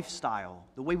our lifestyle,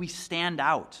 the way we stand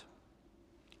out?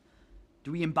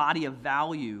 Do we embody the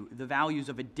values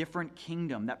of a different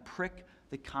kingdom that prick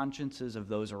the consciences of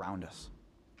those around us?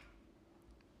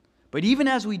 But even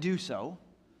as we do so,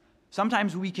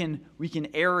 sometimes we can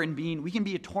err in we can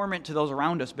be a torment to those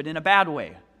around us, but in a bad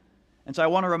way. And so I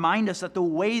want to remind us that the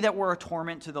way that we're a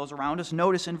torment to those around us,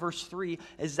 notice in verse 3,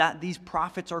 is that these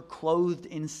prophets are clothed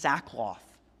in sackcloth.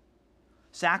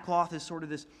 Sackcloth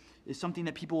is something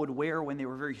that people would wear when they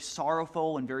were very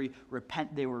sorrowful and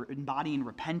they were embodying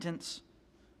repentance.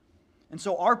 And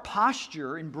so our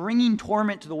posture in bringing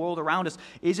torment to the world around us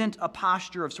isn't a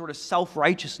posture of sort of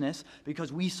self-righteousness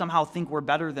because we somehow think we're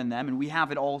better than them and we have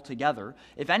it all together.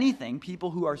 If anything, people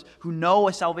who know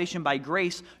a salvation by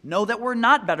grace know that we're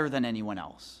not better than anyone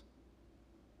else.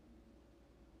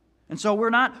 And so we're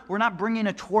not bringing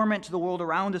a torment to the world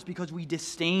around us because we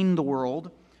disdain the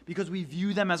world, because we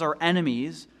view them as our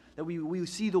enemies, that we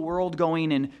see the world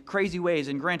going in crazy ways.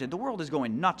 And granted, the world is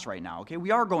going nuts right now, okay? We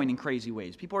are going in crazy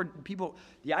ways.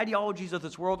 The ideologies of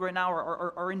this world right now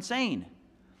are insane.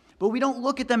 But we don't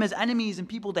look at them as enemies and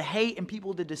people to hate and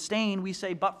people to disdain. We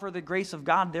say, but for the grace of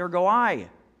God, there go I.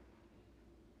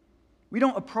 We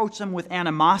don't approach them with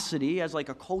animosity as like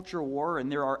a culture war and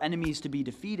there are enemies to be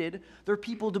defeated. They're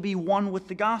people to be one with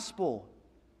the gospel.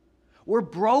 We're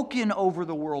broken over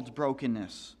the world's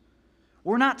brokenness.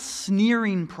 We're not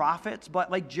sneering prophets, but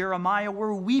like Jeremiah,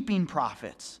 we're weeping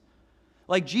prophets.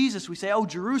 Like Jesus, we say, oh,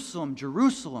 Jerusalem,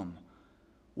 Jerusalem,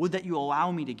 would that you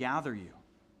allow me to gather you.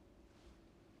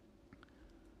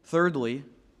 Thirdly,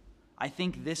 I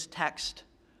think this text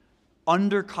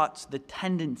undercuts the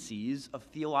tendencies of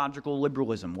theological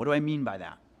liberalism. What do I mean by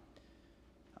that?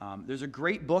 There's a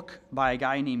great book by a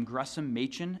guy named Gresham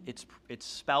Machen. It's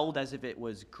spelled as if it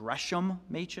was Gresham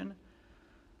Machen.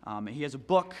 He has a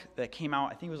book that came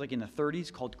out, I think it was like in the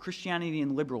 30s, called Christianity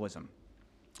and Liberalism.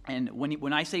 And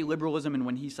when I say liberalism and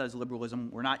when he says liberalism,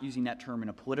 we're not using that term in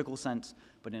a political sense,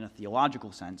 but in a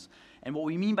theological sense. And what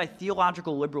we mean by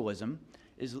theological liberalism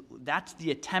is that's the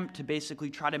attempt to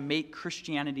basically try to make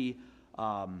Christianity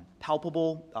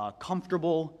palpable,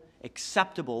 comfortable,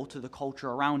 acceptable to the culture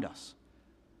around us.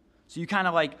 So you kind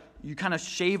of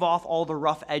shave off all the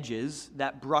rough edges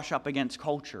that brush up against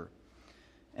culture.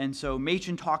 And so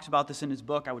Machen talks about this in his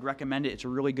book. I would recommend it. It's a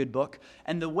really good book.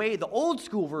 And the old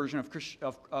school version of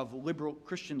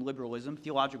Christian liberalism,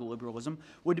 theological liberalism,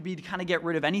 would be to kind of get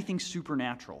rid of anything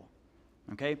supernatural.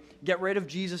 Okay? Get rid of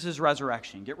Jesus'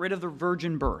 resurrection. Get rid of the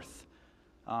virgin birth.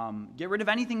 Get rid of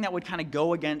anything that would kind of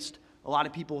go against a lot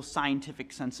of people's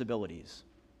scientific sensibilities.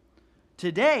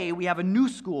 Today, we have a new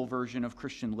school version of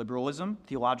Christian liberalism,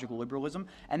 theological liberalism,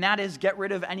 and that is get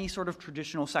rid of any sort of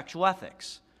traditional sexual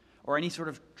ethics or any sort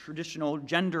of traditional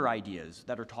gender ideas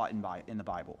that are taught in the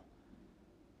Bible.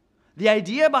 The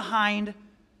idea behind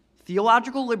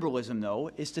theological liberalism, though,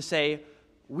 is to say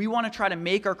we want to try to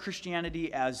make our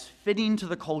Christianity as fitting to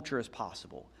the culture as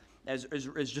possible. As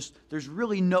just, there's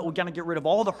really no, we're going to get rid of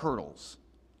all the hurdles.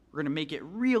 We're going to make it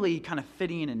really kind of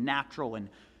fitting and natural and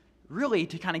really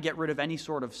to kind of get rid of any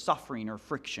sort of suffering or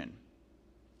friction.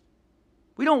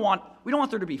 We don't want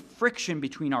there to be friction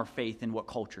between our faith and what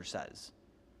culture says.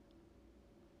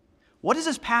 What does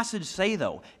this passage say,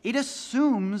 though? It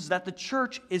assumes that the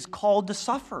church is called to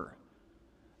suffer.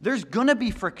 There's going to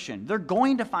be friction. They're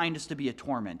going to find us to be a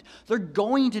torment. They're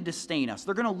going to disdain us.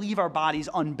 They're going to leave our bodies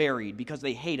unburied because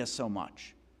they hate us so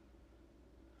much.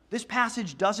 This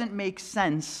passage doesn't make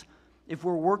sense if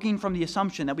we're working from the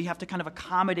assumption that we have to kind of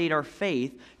accommodate our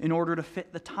faith in order to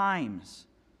fit the times.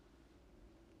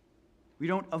 We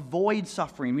don't avoid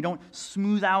suffering. We don't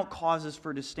smooth out causes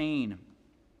for disdain.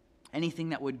 Anything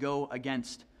that would go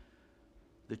against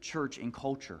the church and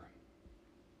culture.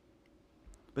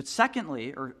 But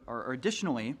secondly, or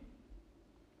additionally,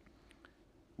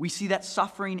 we see that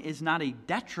suffering is not a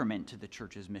detriment to the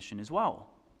church's mission as well.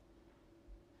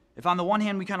 If on the one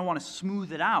hand we kind of want to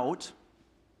smooth it out,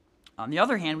 on the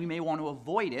other hand we may want to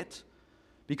avoid it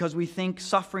because we think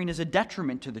suffering is a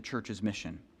detriment to the church's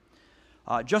mission.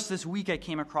 Just this week I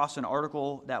came across an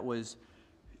article that was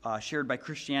shared by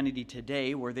Christianity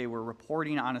Today where they were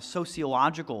reporting on a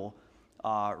sociological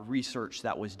research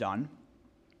that was done.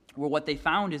 Well, what they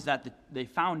found is that they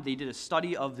did a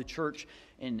study of the church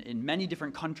in many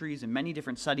different countries, in many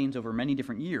different settings over many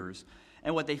different years.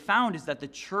 And what they found is that the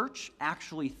church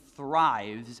actually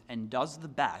thrives and does the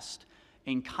best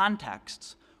in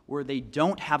contexts where they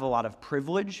don't have a lot of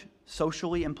privilege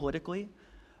socially and politically,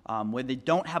 where they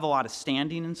don't have a lot of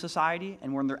standing in society,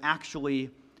 and when they're actually,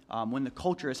 when the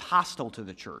culture is hostile to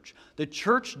the church. The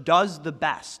church does the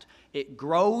best. It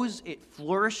grows, it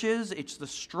flourishes, it's the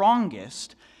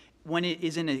strongest when it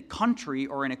is in a country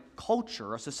or in a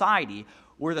culture, a society,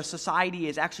 where the society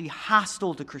is actually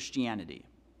hostile to Christianity.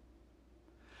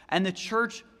 And the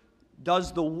church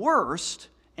does the worst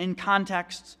in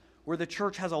contexts where the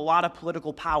church has a lot of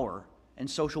political power and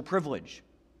social privilege.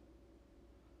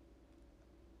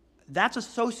 That's a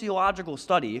sociological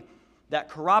study that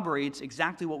corroborates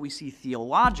exactly what we see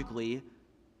theologically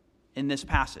in this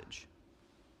passage.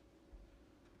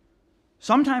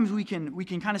 Sometimes we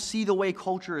can kind of see the way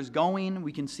culture is going.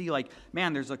 We can see like,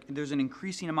 man, there's an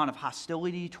increasing amount of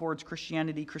hostility towards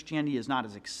Christianity. Christianity is not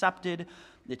as accepted.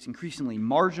 It's increasingly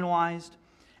marginalized.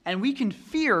 And we can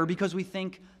fear because we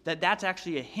think that that's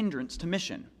actually a hindrance to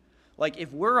mission. Like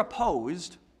if we're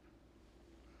opposed,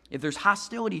 if there's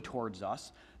hostility towards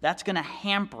us, that's going to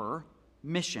hamper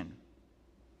mission.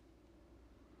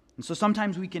 And so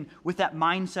sometimes with that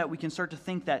mindset, we can start to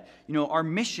think that, our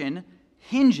mission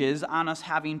hinges on us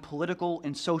having political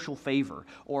and social favor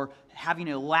or having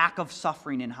a lack of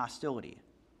suffering and hostility.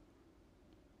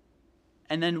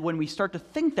 And then when we start to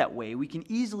think that way, we can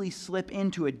easily slip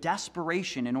into a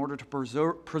desperation in order to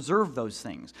preserve those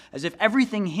things, as if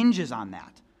everything hinges on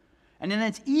that. And then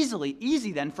it's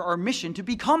easy then for our mission to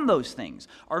become those things.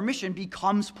 Our mission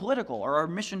becomes political, or our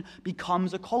mission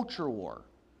becomes a culture war.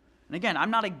 And again,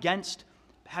 I'm not against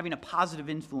having a positive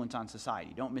influence on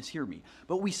society. Don't mishear me.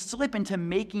 But we slip into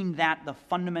making that the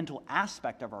fundamental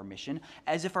aspect of our mission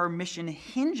as if our mission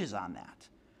hinges on that.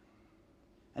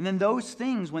 And then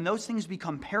when those things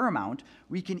become paramount,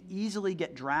 we can easily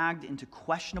get dragged into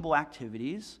questionable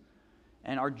activities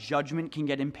and our judgment can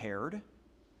get impaired.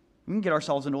 We can get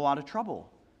ourselves into a lot of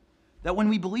trouble. That when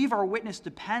we believe our witness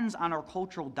depends on our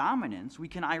cultural dominance, we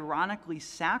can ironically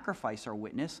sacrifice our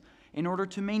witness in order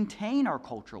to maintain our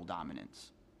cultural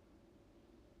dominance.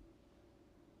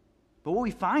 But what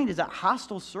we find is that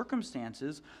hostile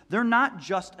circumstances, they're not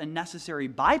just a necessary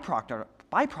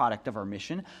byproduct of our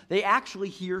mission. They actually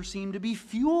here seem to be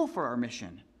fuel for our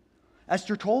mission. As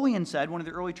Tertullian said, one of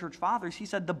the early church fathers, he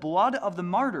said, the blood of the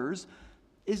martyrs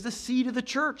is the seed of the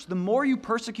church. The more you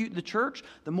persecute the church,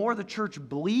 the more the church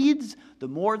bleeds, the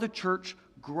more the church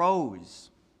grows.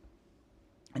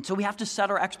 And so we have to set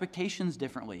our expectations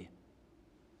differently.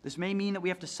 This may mean that we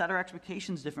have to set our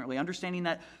expectations differently, understanding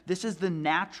that this is the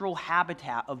natural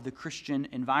habitat of the Christian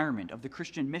environment, of the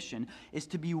Christian mission, is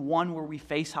to be one where we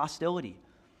face hostility.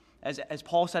 As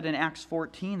Paul said in Acts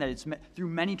 14, that it's through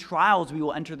many trials we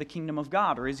will enter the kingdom of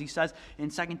God. Or as he says in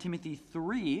 2 Timothy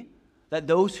 3, that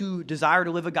those who desire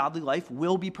to live a godly life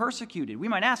will be persecuted. We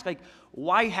might ask,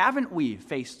 why haven't we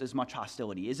faced as much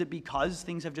hostility? Is it because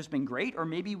things have just been great? Or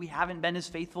maybe we haven't been as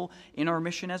faithful in our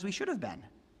mission as we should have been?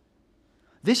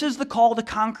 This is the call to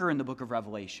conquer in the book of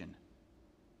Revelation.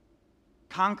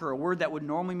 Conquer, a word that would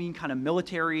normally mean kind of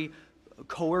military,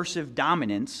 coercive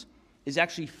dominance, is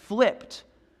actually flipped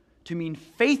to mean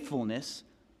faithfulness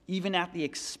even at the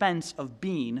expense of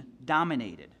being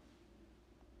dominated.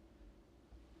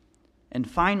 And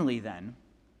finally then,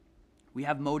 we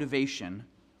have motivation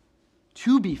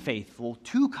to be faithful,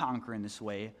 to conquer in this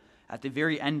way, at the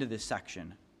very end of this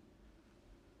section.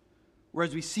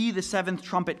 Whereas we see the seventh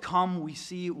trumpet come, we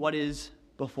see what is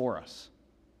before us.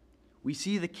 We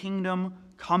see the kingdom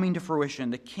coming to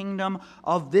fruition, the kingdom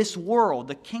of this world,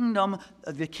 the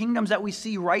kingdoms that we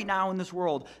see right now in this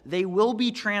world, they will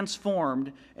be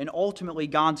transformed, and ultimately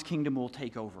God's kingdom will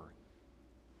take over.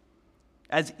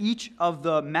 As each of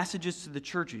the messages to the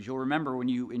churches, you'll remember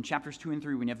in chapters 2 and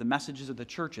 3, when you have the messages of the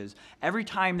churches, every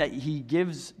time that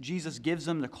Jesus gives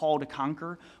them the call to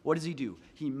conquer, what does he do?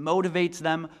 He motivates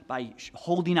them by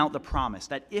holding out the promise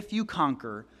that if you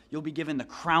conquer, you'll be given the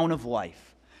crown of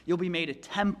life. You'll be made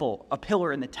a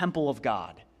pillar in the temple of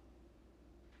God.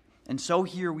 And so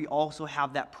here we also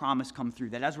have that promise come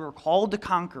through, that as we're called to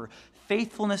conquer,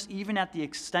 faithfulness even at the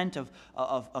extent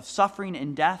of suffering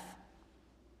and death,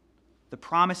 the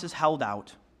promise is held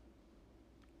out.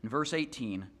 In verse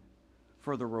 18,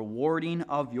 for the rewarding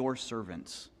of your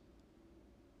servants.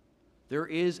 There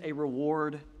is a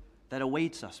reward that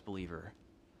awaits us, believer.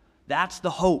 That's the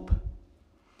hope.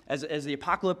 As the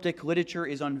apocalyptic literature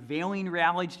is unveiling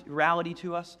reality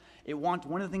to us, one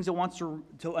of the things it wants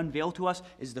to unveil to us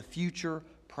is the future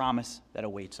promise that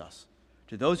awaits us.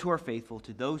 To those who are faithful,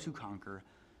 to those who conquer,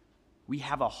 we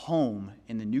have a home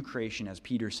in the new creation, as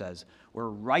Peter says, where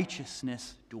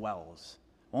righteousness dwells.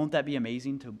 Won't that be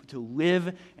amazing to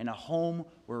live in a home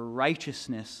where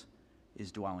righteousness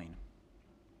is dwelling?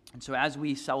 And so as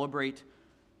we celebrate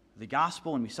the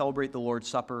gospel and we celebrate the Lord's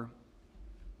Supper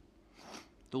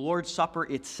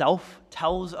itself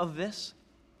tells of this.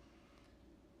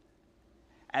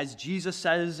 As Jesus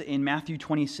says in Matthew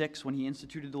 26, when he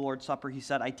instituted the Lord's Supper, he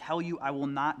said, I tell you, I will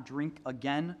not drink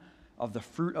again of the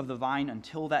fruit of the vine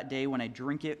until that day when I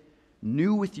drink it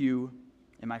new with you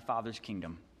in my Father's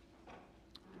kingdom.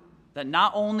 That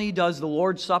not only does the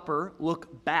Lord's Supper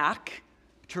look back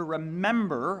to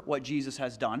remember what Jesus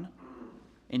has done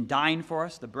in dying for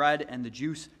us, the bread and the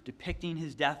juice depicting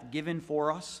his death given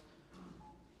for us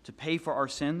to pay for our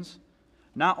sins,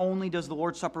 not only does the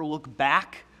Lord's Supper look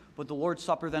back, but the Lord's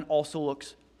Supper then also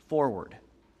looks forward.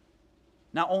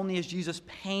 Not only is Jesus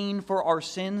paying for our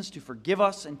sins to forgive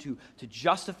us and to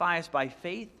justify us by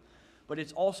faith, but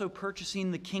it's also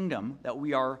purchasing the kingdom that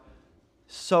we have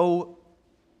such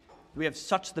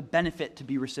the benefit to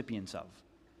be recipients of.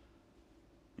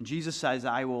 And Jesus says,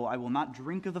 I will not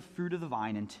drink of the fruit of the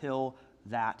vine until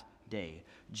that day.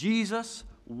 Jesus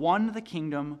won the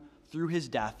kingdom through his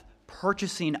death,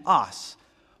 purchasing us,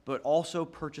 but also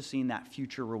purchasing that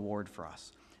future reward for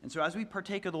us. And so as we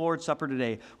partake of the Lord's Supper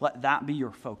today, let that be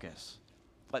your focus.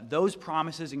 Let those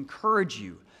promises encourage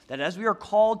you that as we are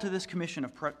called to this commission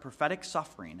of prophetic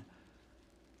suffering,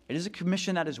 it is a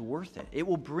commission that is worth it. It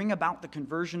will bring about the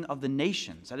conversion of the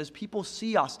nations. That as people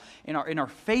see us in our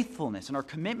faithfulness and our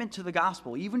commitment to the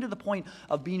gospel, even to the point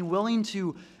of being willing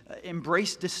to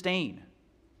embrace disdain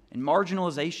and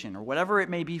marginalization or whatever it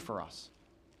may be for us,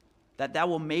 that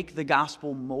will make the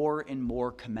gospel more and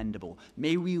more commendable.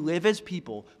 May we live as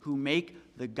people who make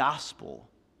the gospel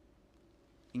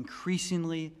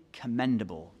increasingly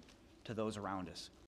commendable to those around us.